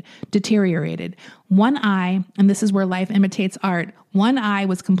deteriorated. One eye, and this is where life imitates art, one eye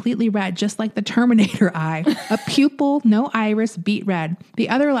was completely red, just like the Terminator eye. A pupil, no iris, beet red. The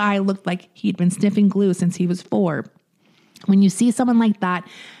other eye looked like he'd been sniffing glue since he was 4. When you see someone like that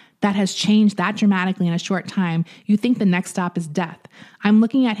has changed that dramatically in a short time, you think the next stop is death. I'm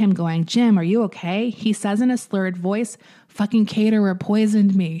looking at him going, Jim, are you okay? He says in a slurred voice, fucking caterer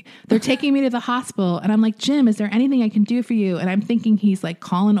poisoned me. They're taking me to the hospital. And I'm like, Jim, is there anything I can do for you? And I'm thinking he's like,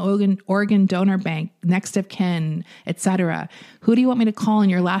 call an organ donor bank, next of kin, etc. Who do you want me to call in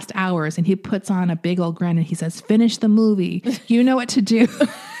your last hours? And he puts on a big old grin and he says, finish the movie. You know what to do.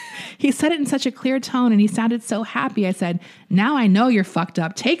 He said it in such a clear tone and he sounded so happy. I said, now I know you're fucked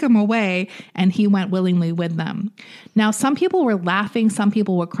up. Take him away. And he went willingly with them. Now, some people were laughing. Some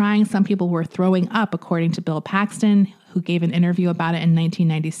people were crying. Some people were throwing up, according to Bill Paxton, who gave an interview about it in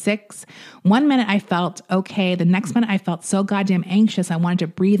 1996. One minute I felt okay. The next minute I felt so goddamn anxious I wanted to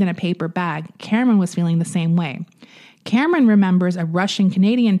breathe in a paper bag. Cameron was feeling the same way. Cameron remembers a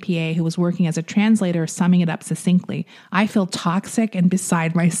Russian-Canadian PA who was working as a translator, summing it up succinctly. I feel toxic and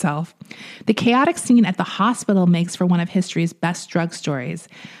beside myself. The chaotic scene at the hospital makes for one of history's best drug stories,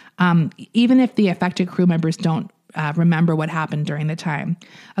 even if the affected crew members don't remember what happened during the time.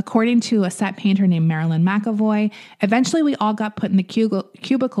 According to a set painter named Marilyn McAvoy, eventually we all got put in the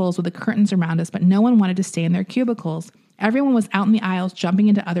cubicles with the curtains around us, but no one wanted to stay in their cubicles. Everyone was out in the aisles jumping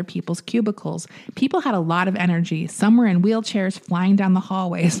into other people's cubicles. People had a lot of energy. Some were in wheelchairs flying down the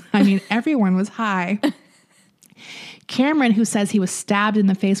hallways. I mean, everyone was high. Cameron, who says he was stabbed in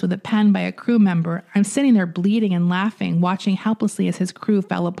the face with a pen by a crew member, I'm sitting there bleeding and laughing, watching helplessly as his crew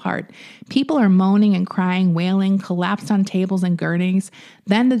fell apart. People are moaning and crying, wailing, collapsed on tables and gurnings.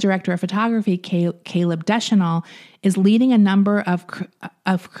 Then the director of photography, Caleb Deschanel, is leading a number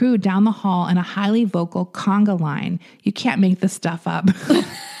of crew down the hall in a highly vocal conga line. You can't make this stuff up.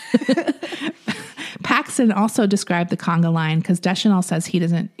 Paxton also described the conga line because Deschanel says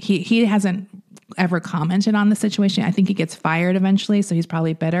he hasn't ever commented on the situation. I think he gets fired eventually, so he's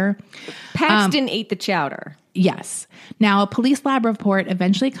probably bitter. Paxton ate the chowder. Yes. Now, a police lab report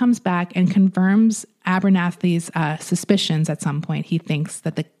eventually comes back and confirms Abernathy's suspicions at some point. He thinks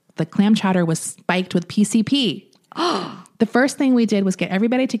that the clam chowder was spiked with PCP. The first thing we did was get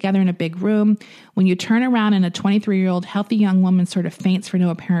everybody together in a big room. When you turn around and a 23-year-old healthy young woman sort of faints for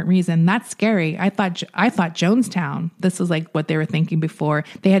no apparent reason, that's scary. I thought Jonestown. This was like what they were thinking before.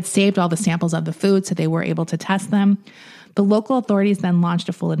 They had saved all the samples of the food, so they were able to test them. The local authorities then launched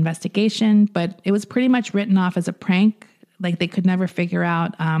a full investigation, but it was pretty much written off as a prank. Like they could never figure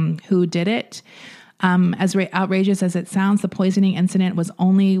out who did it. As outrageous as it sounds, the poisoning incident was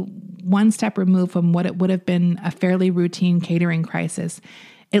only one step removed from what it would have been a fairly routine catering crisis.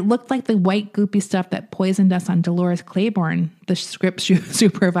 It looked like the white goopy stuff that poisoned us on Dolores Claiborne, the script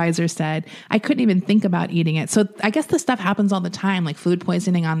supervisor said. I couldn't even think about eating it. So I guess this stuff happens all the time, like food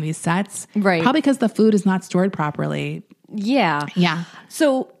poisoning on these sets. Right. Probably because the food is not stored properly. Yeah. Yeah.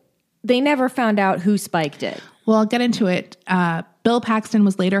 So they never found out who spiked it. Well, I'll get into it. Bill Paxton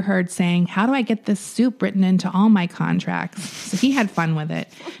was later heard saying, "How do I get this soup written into all my contracts?" So he had fun with it.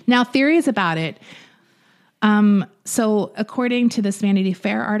 Now, theories about it. So according to this Vanity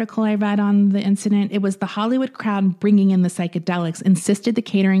Fair article I read on the incident, it was the Hollywood crowd bringing in the psychedelics, insisted the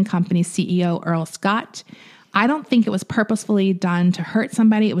catering company's CEO, Earl Scott. I don't think it was purposefully done to hurt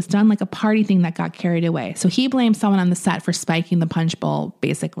somebody. It was done like a party thing that got carried away. So he blamed someone on the set for spiking the punch bowl,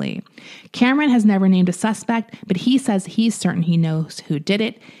 basically. Cameron has never named a suspect, but he says he's certain he knows who did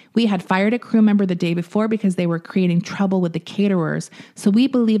it. We had fired a crew member the day before because they were creating trouble with the caterers. So we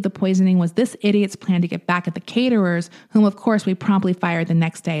believe the poisoning was this idiot's plan to get back at the caterers, whom of course we promptly fired the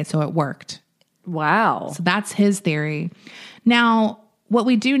next day, so it worked. Wow. So that's his theory. Now, what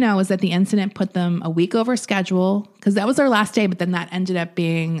we do know is that the incident put them a week over schedule because that was their last day, but then that ended up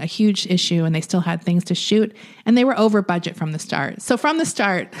being a huge issue and they still had things to shoot and they were over budget from the start. So from the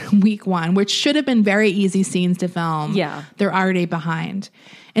start, week one, which should have been very easy scenes to film, they're already behind.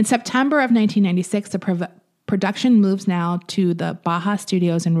 In September of 1996, the production moves now to the Baja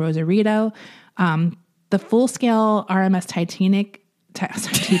Studios in Rosarito. The full-scale RMS Titanic,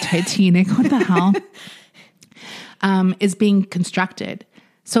 what the hell? Is being constructed.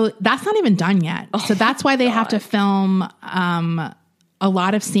 So that's not even done yet. So that's why they have to film, a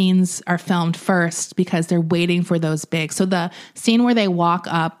lot of scenes are filmed first because they're waiting for those big. So the scene where they walk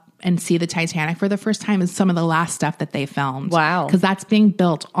up and see the Titanic for the first time is some of the last stuff that they filmed. Wow. Because that's being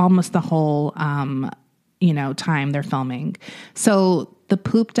built almost the whole, time they're filming. So the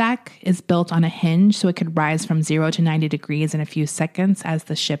poop deck is built on a hinge so it could rise from 0 to 90 degrees in a few seconds as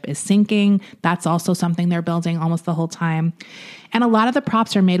the ship is sinking. That's also something they're building almost the whole time. And a lot of the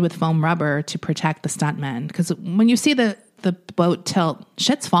props are made with foam rubber to protect the stuntmen. Because when you see the boat tilt,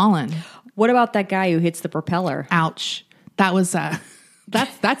 shit's falling. What about that guy who hits the propeller? Ouch. That was, that's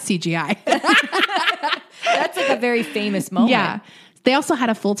CGI. That's like a very famous moment. Yeah. They also had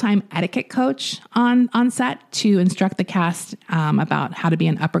a full-time etiquette coach on set to instruct the cast about how to be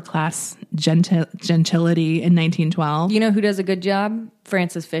an upper-class gentility in 1912. You know who does a good job?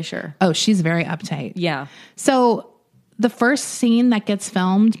 Frances Fisher. Oh, she's very uptight. Yeah. So the first scene that gets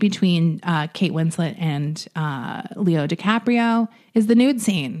filmed between Kate Winslet and Leo DiCaprio is the nude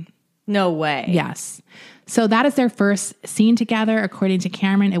scene. No way. Yes. So that is their first scene together, according to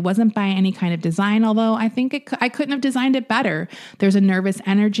Cameron. It wasn't by any kind of design, although I think I couldn't have designed it better. There's a nervous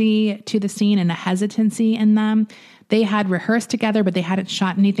energy to the scene and a hesitancy in them. They had rehearsed together, but they hadn't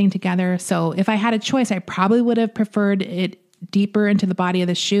shot anything together. So if I had a choice, I probably would have preferred it deeper into the body of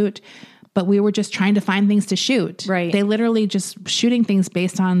the shoot. But we were just trying to find things to shoot. Right. They literally just shooting things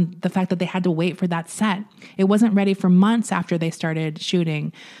based on the fact that they had to wait for that set. It wasn't ready for months after they started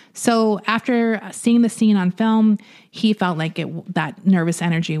shooting. So after seeing the scene on film, he felt like that nervous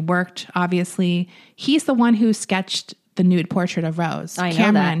energy worked, obviously. He's the one who sketched the nude portrait of Rose. I know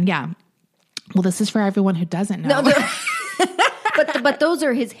Cameron, that. yeah. Well, this is for everyone who doesn't know. No, but those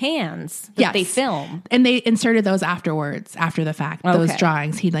are his hands that they film. And they inserted those afterwards, after the fact. Those Okay.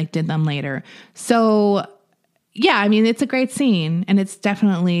 drawings, he did them later. So yeah, I mean, it's a great scene and it's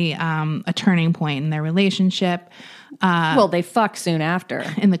definitely a turning point in their relationship. Well, they fuck soon after.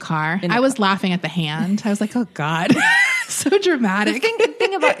 In the car. I was laughing at the hand. I was like, oh God, so dramatic. The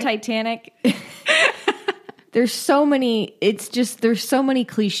thing about Titanic, there's so many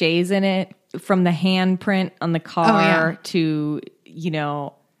cliches in it, from the handprint on the car to,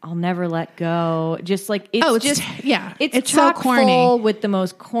 I'll never let go. Just like, it's so chock corny. full with the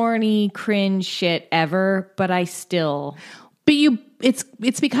most corny, cringe shit ever, but I still. But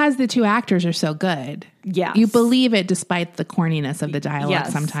it's because the two actors are so good. Yes. You believe it despite the corniness of the dialogue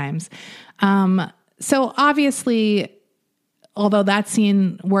sometimes. So obviously, although that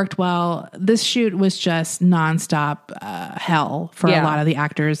scene worked well, this shoot was just nonstop hell for a lot of the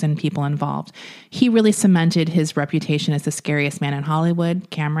actors and people involved. He really cemented his reputation as the scariest man in Hollywood,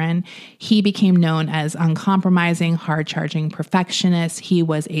 Cameron. He became known as uncompromising, hard-charging perfectionist. He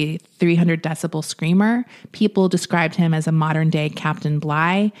was a 300 decibel screamer. People described him as a modern-day Captain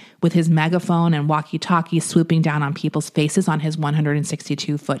Bligh with his megaphone and walkie-talkie swooping down on people's faces on his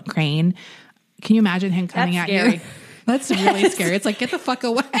 162-foot crane. Can you imagine him coming at you? That's really scary. It's like, get the fuck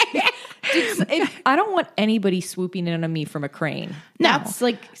away. I don't want anybody swooping in on me from a crane. No. That's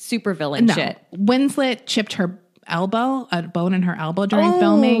like super villain shit. Winslet chipped her elbow, a bone in her elbow during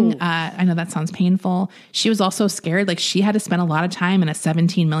filming. I know that sounds painful. She was also scared. Like, she had to spend a lot of time in a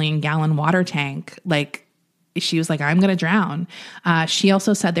 17 million gallon water tank. Like, she was like, I'm going to drown. She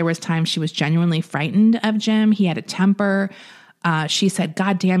also said there was times she was genuinely frightened of Jim. He had a temper. She said,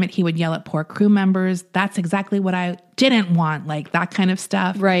 God damn it, he would yell at poor crew members. That's exactly what I didn't want, like that kind of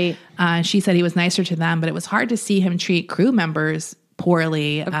stuff. Right. She said he was nicer to them, but it was hard to see him treat crew members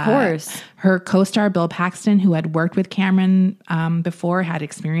poorly. Of course. Her co-star, Bill Paxton, who had worked with Cameron before, had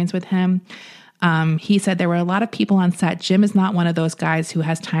experience with him. He said there were a lot of people on set. Jim is not one of those guys who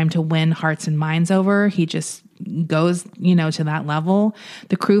has time to win hearts and minds over. He just goes, to that level.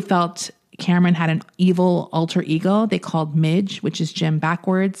 The crew felt Cameron had an evil alter ego they called Midge, which is Jim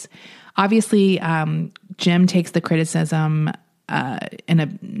backwards. Obviously, Jim takes the criticism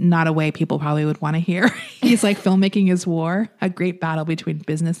in not a way people probably would want to hear. He's like, filmmaking is war, a great battle between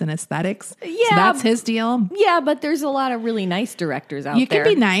business and aesthetics. Yeah. So that's his deal. Yeah, but there's a lot of really nice directors out there. You can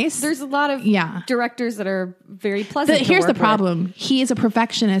be nice. There's a lot of directors that are very pleasant to Here's work the problem. with. He is a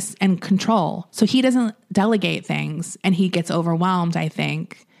perfectionist and control. So he doesn't delegate things and he gets overwhelmed, I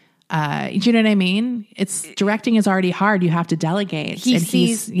think. Do you know what I mean? Directing is already hard. You have to delegate. He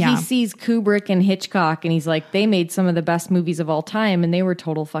sees Kubrick and Hitchcock, and he's like, they made some of the best movies of all time, and they were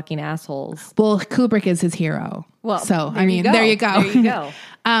total fucking assholes. Well, Kubrick is his hero. Well, so there you go. There you go. There you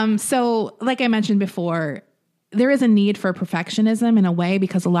go. So, like I mentioned before, there is a need for perfectionism in a way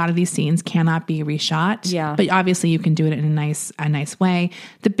because a lot of these scenes cannot be reshot. Yeah. But obviously you can do it in a nice way.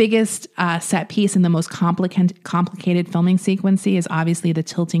 The biggest set piece and the most complicated filming sequence is obviously the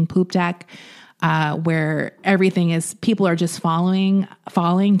tilting poop deck, where everything is, people are just falling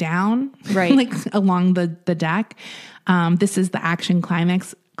down, right, like along the deck. This is the action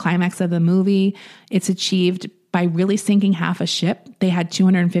climax of the movie. It's achieved by really sinking half a ship. They had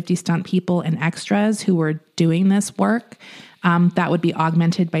 250 stunt people and extras who were doing this work. That would be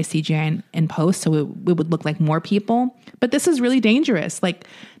augmented by CGI in post, so it would look like more people. But this is really dangerous. Like,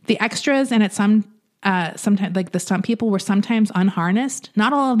 the extras and sometimes like the stunt people were sometimes unharnessed.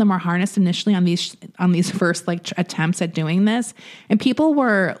 Not all of them are harnessed initially on these first attempts at doing this, and people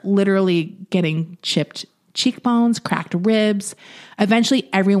were literally getting chipped cheekbones, cracked ribs. Eventually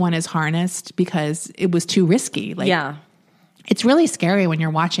everyone is harnessed because it was too risky. It's really scary when you're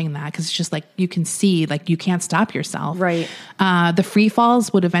watching that because it's just like you can see, like, you can't stop yourself. Right. The free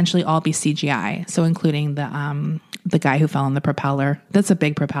falls would eventually all be CGI. So including the guy who fell in the propeller. That's a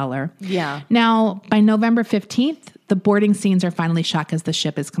big propeller. Yeah. Now, by November 15th, the boarding scenes are finally shot because the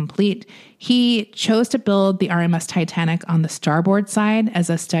ship is complete. He chose to build the RMS Titanic on the starboard side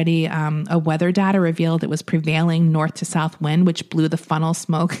as a study. A weather data revealed it was prevailing north to south wind, which blew the funnel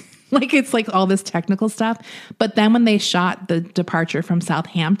smoke. It's like all this technical stuff. But then when they shot the departure from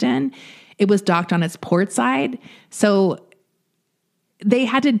Southampton, it was docked on its port side. So they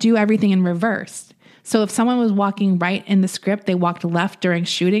had to do everything in reverse. So if someone was walking right in the script, they walked left during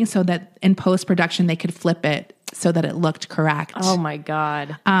shooting so that in post-production they could flip it so that it looked correct. Oh my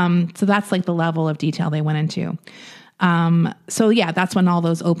God. So that's like the level of detail they went into. So yeah, that's when all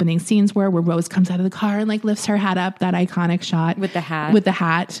those opening scenes were, where Rose comes out of the car and like lifts her hat up, that iconic shot. With the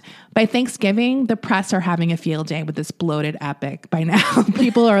hat. By Thanksgiving, the press are having a field day with this bloated epic by now.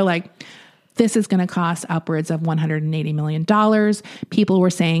 People are like, this is going to cost upwards of $180 million. People were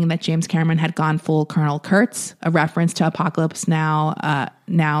saying that James Cameron had gone full Colonel Kurtz, a reference to Apocalypse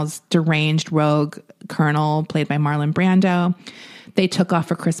Now's deranged rogue colonel played by Marlon Brando. They took off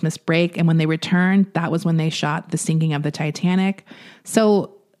for Christmas break, and when they returned, that was when they shot the sinking of the Titanic.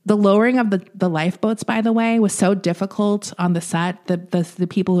 So the lowering of the lifeboats, by the way, was so difficult on the set. The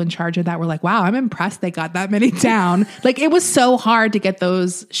people in charge of that were like, wow, I'm impressed they got that many down. Like, it was so hard to get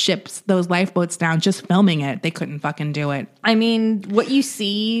those lifeboats down. Just filming it, they couldn't fucking do it. I mean, what you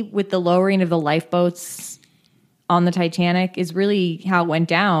see with the lowering of the lifeboats on the Titanic is really how it went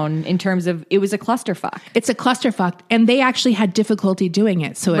down in terms of it was a clusterfuck. It's a clusterfuck, and they actually had difficulty doing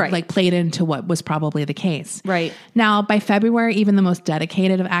it. So it Right. like played into what was probably the case. Right. Now, by February, even the most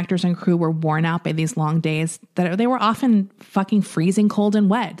dedicated of actors and crew were worn out by these long days that they were often fucking freezing cold and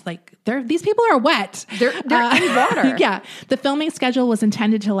wet. Like these people are wet. They're in water. Yeah. The filming schedule was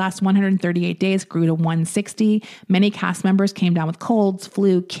intended to last 138 days, grew to 160. Many cast members came down with colds,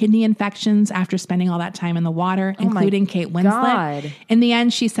 flu, kidney infections after spending all that time in the water, including Kate Winslet. God. In the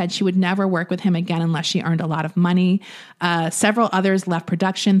end, she said she would never work with him again unless she earned a lot of money. Several others left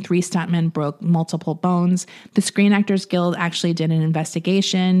production. 3 stuntmen broke multiple bones. The Screen Actors Guild actually did an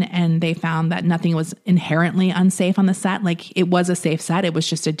investigation, and they found that nothing was inherently unsafe on the set. Like, it was a safe set. It was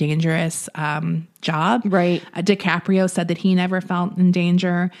just a dangerous job. Right. DiCaprio said that he never felt in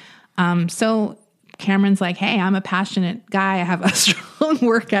danger. So Cameron's like, hey, I'm a passionate guy. I have a strong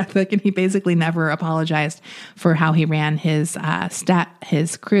work ethic. And he basically never apologized for how he ran his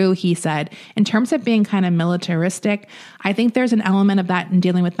crew. He said, in terms of being kind of militaristic, I think there's an element of that in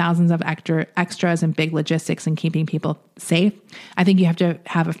dealing with thousands of extras and big logistics and keeping people safe. I think you have to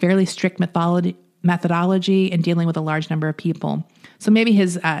have a fairly strict methodology in dealing with a large number of people. So maybe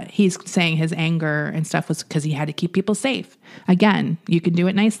he's saying his anger and stuff was because he had to keep people safe. Again, you can do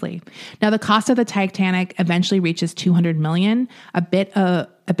it nicely. Now, the cost of the Titanic eventually reaches $200 million, a bit over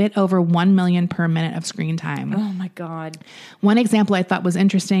 $1 million per minute of screen time. Oh my God. One example I thought was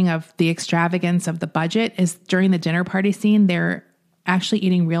interesting of the extravagance of the budget is during the dinner party scene, they're actually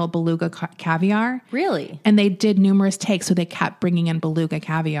eating real beluga caviar. Really? And they did numerous takes, so they kept bringing in beluga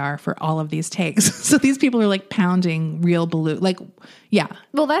caviar for all of these takes. So these people are like pounding real beluga. Like, yeah.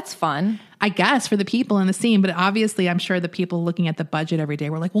 Well, that's fun. I guess for the people in the scene, but obviously I'm sure the people looking at the budget every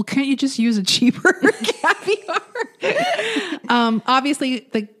day were like, well, can't you just use a cheaper caviar? Obviously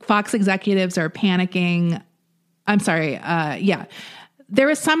the Fox executives are panicking. I'm sorry. Yeah. There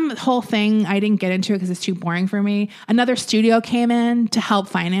was some whole thing, I didn't get into it because it's too boring for me. Another studio came in to help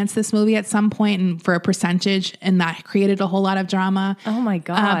finance this movie at some point and for a percentage, and that created a whole lot of drama. Oh my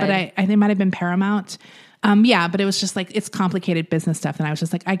God. But I think it might have been Paramount. Yeah, but it was just like, it's complicated business stuff. And I was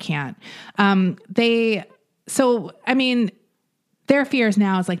just like, I can't. Their fears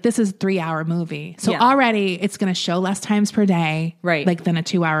now is like, this is a 3-hour movie. So already it's going to show less times per day, right? Like than a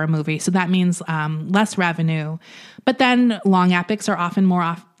 2-hour movie. So that means less revenue. But then long epics are often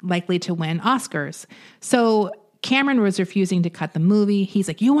more likely to win Oscars. So Cameron was refusing to cut the movie. He's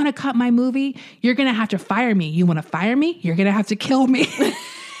like, you want to cut my movie? You're going to have to fire me. You want to fire me? You're going to have to kill me.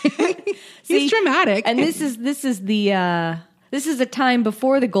 He's dramatic. And this is a time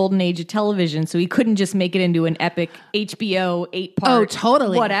before the golden age of television, so he couldn't just make it into an epic HBO 8-part. Oh,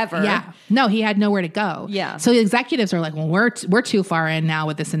 totally. Whatever. Yeah. No, he had nowhere to go. Yeah. So the executives are like, well, we're too far in now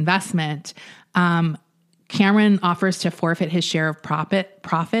with this investment. Cameron offers to forfeit his share of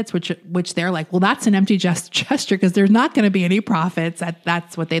profits, which they're like, well, that's an empty gesture because there's not going to be any profits.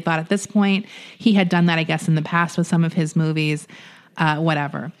 That's what they thought at this point. He had done that, I guess, in the past with some of his movies,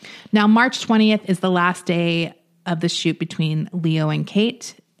 whatever. Now, March 20th is the last day of the shoot between Leo and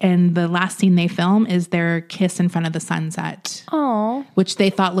Kate. And the last scene they film is their kiss in front of the sunset. Oh, which they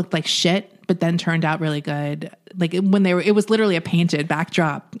thought looked like shit, but then turned out really good. Like when it was literally a painted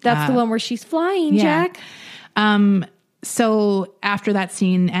backdrop. That's the one where she's flying, Jack. So after that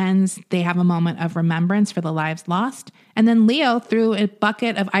scene ends, they have a moment of remembrance for the lives lost. And then Leo threw a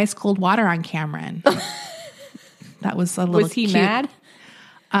bucket of ice cold water on Cameron. That was a little Was he cute. mad?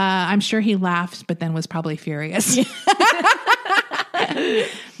 I'm sure he laughed, but then was probably furious.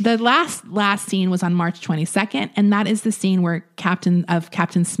 The last scene was on March 22nd, and that is the scene where Captain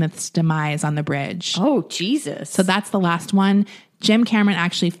Smith's demise on the bridge. Oh, Jesus. So that's the last one. Jim Cameron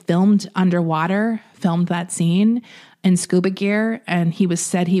actually filmed that scene in scuba gear, and he was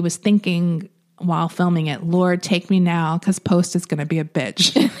thinking while filming it, Lord, take me now, because post is going to be a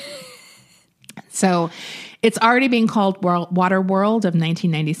bitch. So it's already being called Waterworld of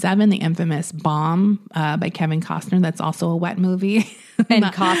 1997, the infamous Bomb by Kevin Costner. That's also a wet movie. And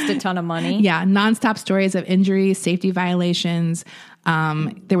cost a ton of money. Yeah, nonstop stories of injuries, safety violations.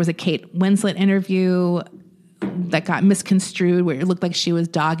 There was a Kate Winslet interview that got misconstrued where it looked like she was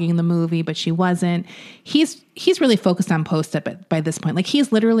dogging the movie, but she wasn't. He's really focused on post-up by this point. Like,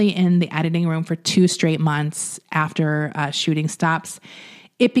 he's literally in the editing room for 2 straight months after shooting stops.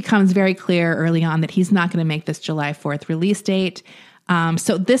 It becomes very clear early on that he's not going to make this July 4th release date.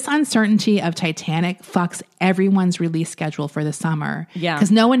 So this uncertainty of Titanic fucks everyone's release schedule for the summer. Yeah.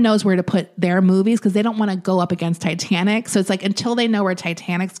 Because no one knows where to put their movies because they don't want to go up against Titanic. So it's like until they know where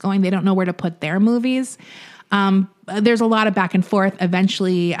Titanic's going, they don't know where to put their movies. There's a lot of back and forth.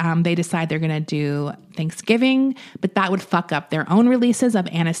 Eventually, they decide they're going to do Thanksgiving, but that would fuck up their own releases of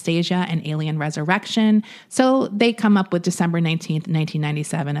Anastasia and Alien Resurrection. So they come up with December 19th,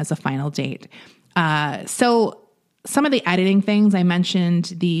 1997 as a final date. So some of the editing things, I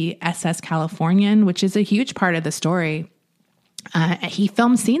mentioned the SS Californian, which is a huge part of the story. He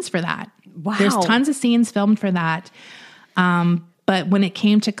filmed scenes for that. Wow. There's tons of scenes filmed for that. But when it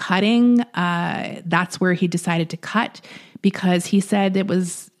came to cutting, that's where he decided to cut, because he said it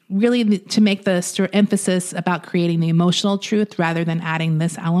was really to make the emphasis about creating the emotional truth rather than adding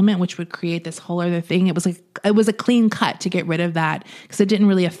this element, which would create this whole other thing. It was a clean cut to get rid of that because it didn't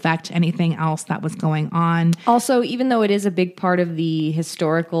really affect anything else that was going on. Also, even though it is a big part of the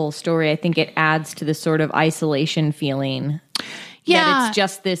historical story, I think it adds to the sort of isolation feeling. Yeah. That it's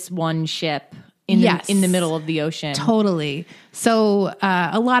just this one ship in the middle of the ocean. Totally. So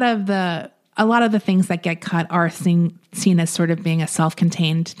a lot of the things that get cut are seen as sort of being a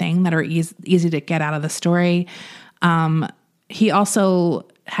self-contained thing that are easy to get out of the story. He also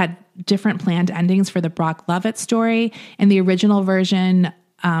had different planned endings for the Brock Lovett story. In the original version,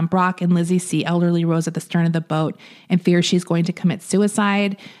 Brock and Lizzie see elderly Rose at the stern of the boat and fear she's going to commit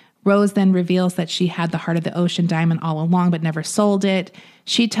suicide. Rose then reveals that she had the Heart of the Ocean diamond all along but never sold it.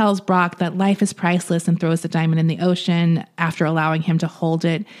 She tells Brock that life is priceless and throws the diamond in the ocean after allowing him to hold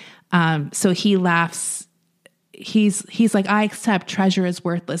it. So he laughs. He's like, I accept, treasure is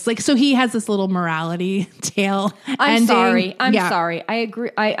worthless. Like, so he has this little morality tale. I'm sorry. I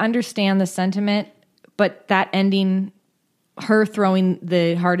agree. I understand the sentiment, but that ending, her throwing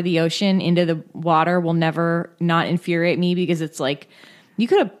the Heart of the Ocean into the water will never not infuriate me, because it's like, you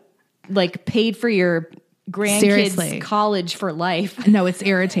could have like paid for your grandkids' college for life. No, it's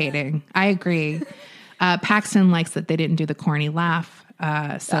irritating. I agree. Paxton likes that they didn't do the corny laugh.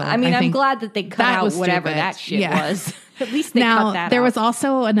 So I'm glad that they cut out whatever that shit was. At least they cut that out. There was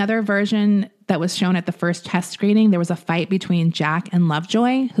also another version that was shown at the first test screening. There was a fight between Jack and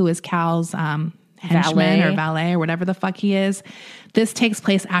Lovejoy, who is Cal's henchman or valet or whatever the fuck he is. This takes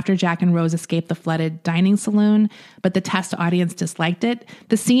place after Jack and Rose escape the flooded dining saloon, but the test audience disliked it.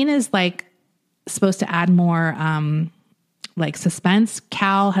 The scene is like supposed to add more like suspense.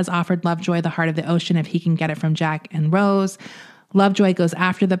 Cal has offered Lovejoy the Heart of the Ocean if he can get it from Jack and Rose. Lovejoy goes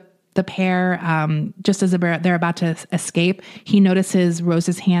after the pair just as they're about to escape. He notices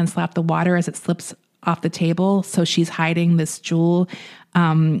Rose's hand slap the water as it slips off the table, so she's hiding this jewel.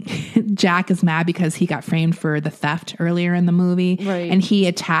 Jack is mad because he got framed for the theft earlier in the movie, right. And he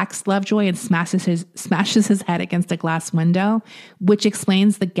attacks Lovejoy and smashes his head against a glass window, which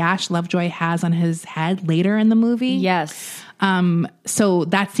explains the gash Lovejoy has on his head later in the movie. Yes. So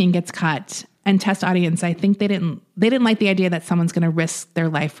that scene gets cut. And test audience, I think they didn't like the idea that someone's going to risk their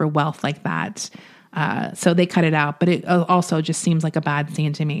life for wealth like that. So they cut it out, but it also just seems like a bad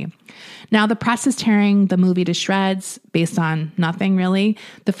scene to me. Now, the press is tearing the movie to shreds based on nothing, really.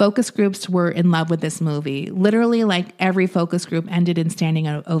 The focus groups were in love with this movie. Literally, like every focus group ended in standing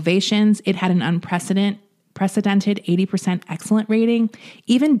ovations. It had an unprecedented 80% excellent rating.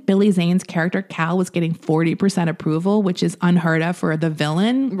 Even Billy Zane's character, Cal, was getting 40% approval, which is unheard of for the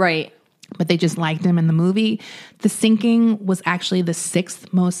villain. Right. But they just liked him in the movie. The sinking was actually the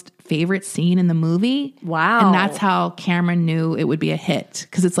 6th most favorite scene in the movie. Wow. And that's how Cameron knew it would be a hit.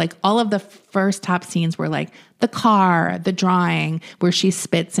 Because it's like all of the first top scenes were like the car, the drawing, where she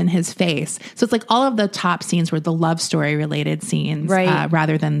spits in his face. So it's like all of the top scenes were the love story related scenes, right.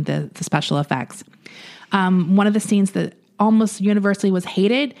 Rather than the special effects. One of the scenes that almost universally was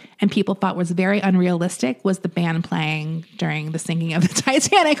hated and people thought was very unrealistic was the band playing during the sinking of the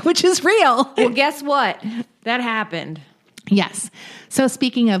Titanic, which is real. Well, guess what? That happened. Yes. So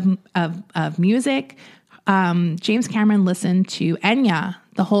speaking of music, James Cameron listened to Enya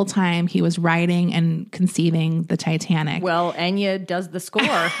the whole time he was writing and conceiving the Titanic. Well, Enya does the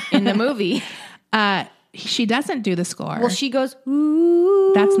score in the movie. She doesn't do the score. Well, she goes,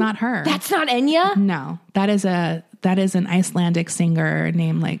 ooh. That's not her. That's not Enya? No, that is an Icelandic singer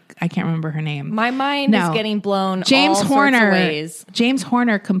named, like, I can't remember her name. My mind is getting blown James all Horner, sorts of ways. James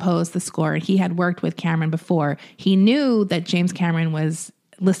Horner composed the score. He had worked with Cameron before. He knew that James Cameron was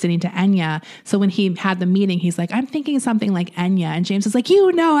listening to Enya. So when he had the meeting, he's like, I'm thinking something like Enya. And James is like,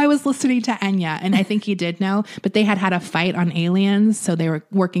 I was listening to Enya. And I think he did know, but they had a fight on Aliens. So they were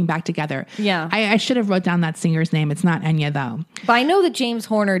working back together. Yeah. I should have wrote down that singer's name. It's not Enya though. But I know that James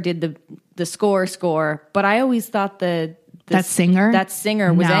Horner did the score, but I always thought that singer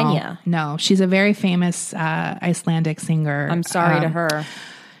was Enya. No, she's a very famous Icelandic singer. I'm sorry to her.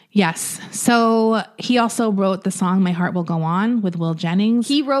 Yes. So he also wrote the song My Heart Will Go On with Will Jennings.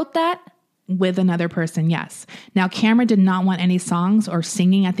 He wrote that? with another person, yes. Now, Cameron did not want any songs or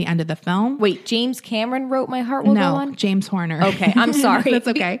singing at the end of the film. Wait, James Cameron wrote My Heart Will Go On? No, James Horner. Okay, I'm sorry. That's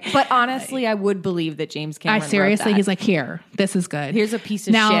okay. But honestly, I would believe that James Cameron Seriously, wrote that. he's like, here, this is good. Here's a piece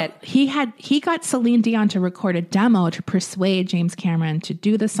of now, shit. He got Celine Dion to record a demo to persuade James Cameron to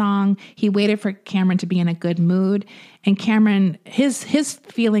do the song. He waited for Cameron to be in a good mood. And Cameron, his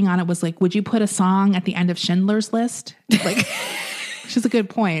feeling on it was like, would you put a song at the end of Schindler's List? Like, which is a good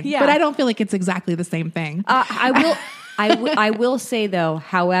point. Yeah. But I don't feel like it's exactly the same thing. I will say though,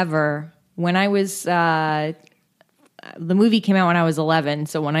 however, when I was, the movie came out when I was 11.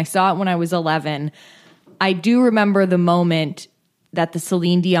 So when I saw it when I was 11, I do remember the moment that the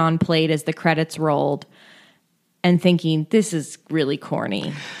Celine Dion played as the credits rolled and thinking, this is really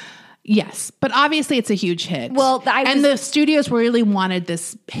corny. Yes, but obviously it's a huge hit. Well, the studios really wanted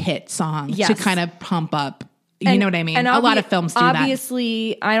this hit song to kind of pump up. You know what I mean? And a lot of films do that.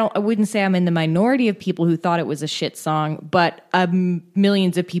 Obviously, I wouldn't say I'm in the minority of people who thought it was a shit song, but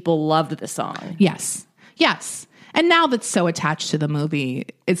millions of people loved the song. Yes. And now that's so attached to the movie,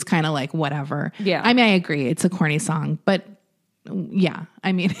 it's kind of like whatever. Yeah. I mean, I agree. It's a corny song, but yeah,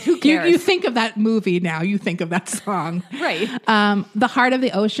 I mean, who cares? You think of that movie now, you think of that song. Right. The Heart of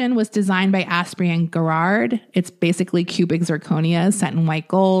the Ocean was designed by Asprey and Garrard. It's basically cubic zirconia set in white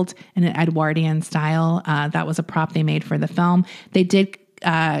gold in an Edwardian style. That was a prop they made for the film. They did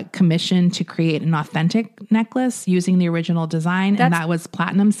commission to create an authentic necklace using the original design, and that was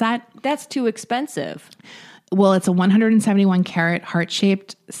platinum set. That's too expensive. Well, it's a 171 carat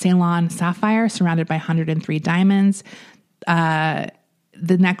heart-shaped Ceylon sapphire surrounded by 103 diamonds.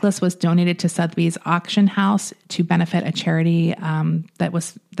 The necklace was donated to Sotheby's auction house to benefit a charity that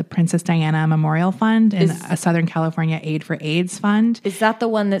was the Princess Diana Memorial Fund and a Southern California Aid for AIDS Fund. Is that the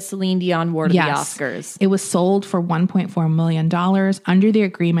one that Celine Dion wore to the Oscars? It was sold for $1.4 million under the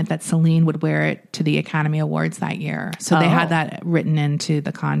agreement that Celine would wear it to the Academy Awards that year. So they had that written into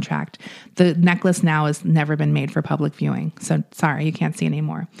the contract. The necklace now has never been made for public viewing. So sorry, you can't see it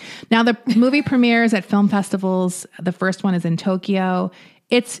anymore. Now the movie premieres at film festivals. The first one is in Tokyo.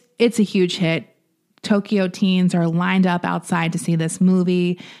 It's a huge hit. Tokyo teens are lined up outside to see this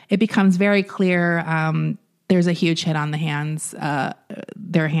movie. It becomes very clear there's a huge hit on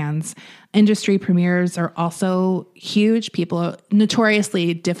their hands. Industry premieres are also huge. People,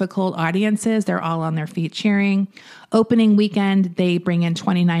 notoriously difficult audiences, they're all on their feet cheering. Opening weekend, they bring in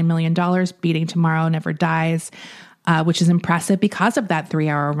 $29 million, beating Tomorrow Never Dies, which is impressive because of that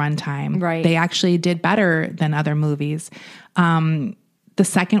 3-hour runtime. Right. They actually did better than other movies. The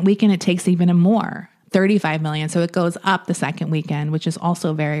second weekend, it takes even more, $35 million. So it goes up the second weekend, which is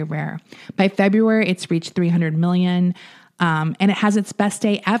also very rare. By February, it's reached $300 million. And it has its best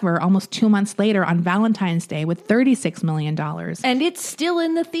day ever, almost 2 months later on Valentine's Day with $36 million. And it's still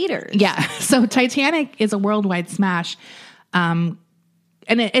in the theaters. Yeah. So Titanic is a worldwide smash. And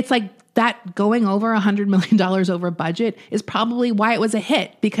it's like that going over $100 million over budget is probably why it was a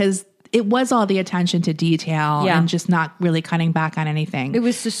hit, because it was all the attention to detail and just not really cutting back on anything. It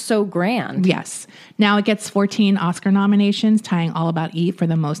was just so grand. Yes. Now it gets 14 Oscar nominations, tying All About Eve for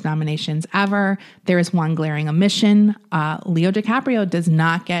the most nominations ever. There is one glaring omission. Leo DiCaprio does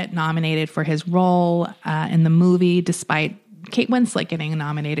not get nominated for his role in the movie, despite Kate Winslet getting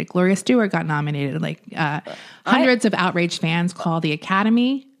nominated. Gloria Stewart got nominated. Hundreds of outraged fans call the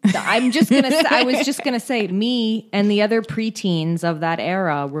Academy. I was just gonna say, me and the other preteens of that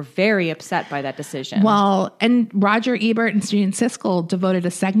era were very upset by that decision. Well, and Roger Ebert and Steven Siskel devoted a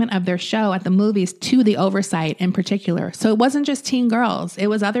segment of their show at the movies to the oversight in particular. So it wasn't just teen girls; it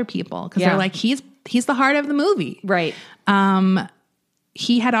was other people, because they're like, he's the heart of the movie, right?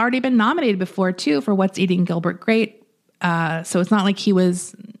 He had already been nominated before too for What's Eating Gilbert Grape. So it's not like he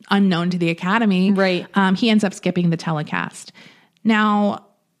was unknown to the Academy, right? He ends up skipping the telecast. Now,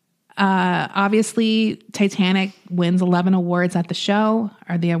 obviously, Titanic wins 11 awards at the show,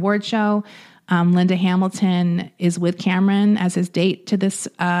 or the award show. Linda Hamilton is with Cameron as his date to this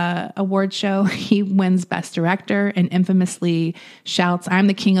award show. He wins Best Director and infamously shouts, "I'm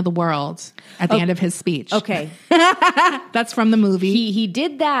the king of the world" at the end of his speech. Okay. That's from the movie. He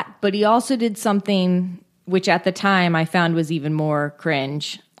did that, but he also did something which at the time I found was even more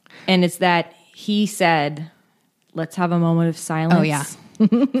cringe. And it's that he said, "Let's have a moment of silence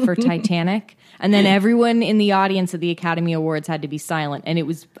for Titanic." And then everyone in the audience at the Academy Awards had to be silent.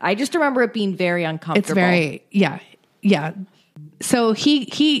 And I just remember it being very uncomfortable. It's very, yeah. So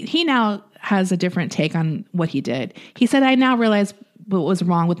he now has a different take on what he did. He said, "I now realize what was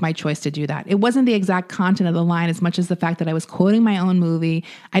wrong with my choice to do that. It wasn't the exact content of the line as much as the fact that I was quoting my own movie.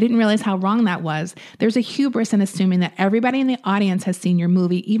 I didn't realize how wrong that was. There's a hubris in assuming that everybody in the audience has seen your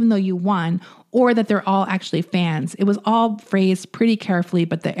movie, even though you won, or that they're all actually fans. It was all phrased pretty carefully,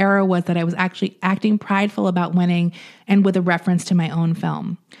 but the error was that I was actually acting prideful about winning and with a reference to my own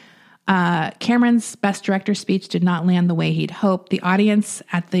film. Cameron's Best Director speech did not land the way he'd hoped. The audience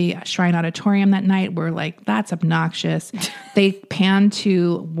at the Shrine Auditorium that night were like, that's obnoxious. They panned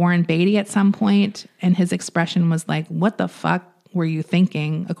to Warren Beatty at some point, and his expression was like, what the fuck were you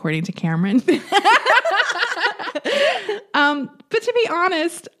thinking, according to Cameron? But to be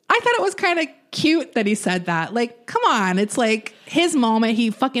honest, I thought it was kind of cute that he said that. Like, come on. It's like his moment. He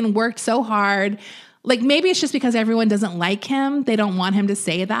fucking worked so hard. Like, maybe it's just because everyone doesn't like him. They don't want him to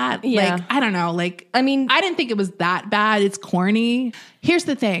say that. Yeah. Like, I don't know. Like, I mean, I didn't think it was that bad. It's corny. Here's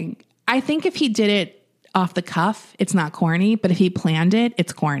the thing. I think if he did it off the cuff, it's not corny. But if he planned it,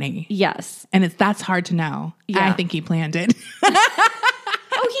 it's corny. yes. And that's hard to know. Yeah. I think he planned it.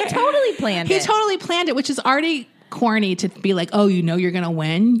 Oh, he totally planned He it. totally planned it, which is already corny to be like, oh, you know you're going to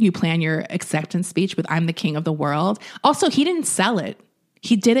win. You plan your acceptance speech with I'm the king of the world. Also, he didn't sell it.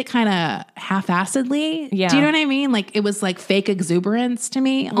 He did it kind of half-assedly. Yeah. Do you know what I mean? Like, it was like fake exuberance to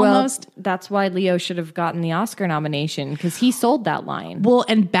me, almost. Well, that's why Leo should have gotten the Oscar nomination, because he sold that line. Well,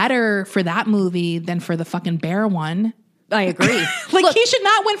 and better for that movie than for the fucking Bear one. I agree. Like, he should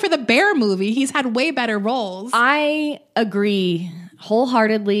not win for the Bear movie. He's had way better roles. I agree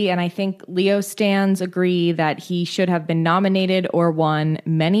wholeheartedly, and I think Leo stans agree that he should have been nominated or won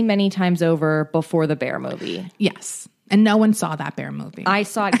many, many times over before the Bear movie. Yes. And no one saw that Bear movie. I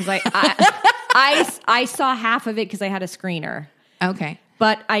saw it because I saw half of it because I had a screener. Okay.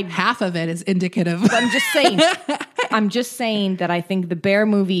 But Half of it is indicative. I'm just saying that I think the Bear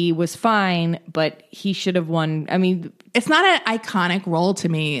movie was fine, but he should have won. I mean, It's not an iconic role to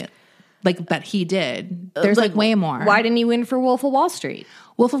me like that he did. There's like way more. Why didn't he win for Wolf of Wall Street?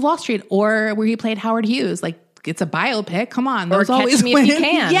 Wolf of Wall Street, or where he played Howard Hughes. Like, it's a biopic. Come on. Or Those Catch always Me If win. You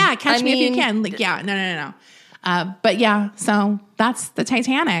Can. Yeah, Catch Me If mean, You Can. Like, yeah, no. But yeah, so that's the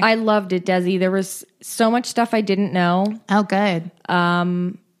Titanic. I loved it, Desi. There was so much stuff I didn't know. Oh, good.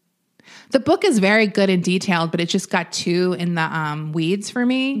 The book is very good and detailed, but it just got too in the weeds for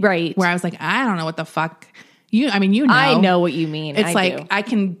me. Right. Where I was like, I don't know what the fuck. You know. I know what you mean. It's I do. I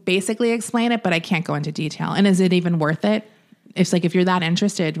can basically explain it, but I can't go into detail. And is it even worth it? It's like, if you're that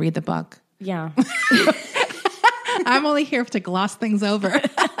interested, read the book. Yeah. I'm only here to gloss things over.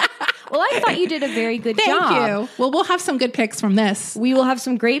 Well, I thought you did a very good job. Thank you. Well, we'll have some good picks from this. We will have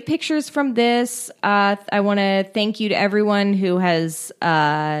some great pictures from this. I want to thank you to everyone who has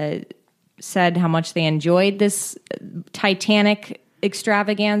said how much they enjoyed this Titanic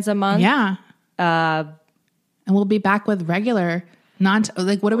extravaganza month. Yeah. And we'll be back with regular,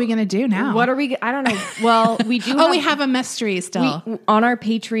 what are we going to do now? What are we? I don't know. Well, we do. We have a mystery still. On our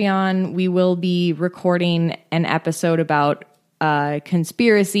Patreon, we will be recording an episode about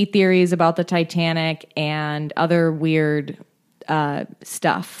conspiracy theories about the Titanic and other weird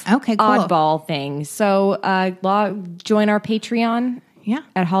stuff. Okay, cool. Oddball things. So join our Patreon. Yeah.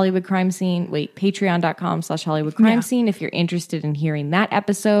 At Hollywood Crime Scene. Patreon.com/Hollywood Crime Scene if you're interested in hearing that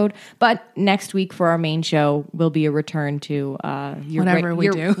episode. But next week for our main show will be a return to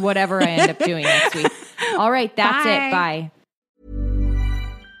whatever I end up doing next week. All right, that's it. Bye.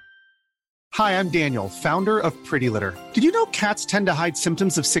 Hi, I'm Daniel, founder of Pretty Litter. Did you know cats tend to hide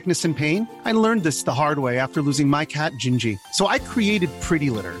symptoms of sickness and pain? I learned this the hard way after losing my cat, Gingy. So I created Pretty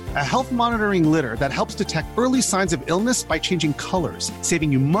Litter, a health monitoring litter that helps detect early signs of illness by changing colors,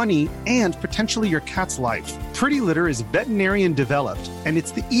 saving you money and potentially your cat's life. Pretty Litter is veterinarian developed, and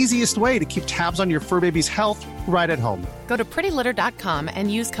it's the easiest way to keep tabs on your fur baby's health right at home. Go to prettylitter.com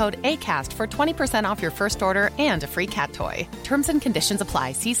and use code ACAST for 20% off your first order and a free cat toy. Terms and conditions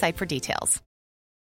apply. See site for details.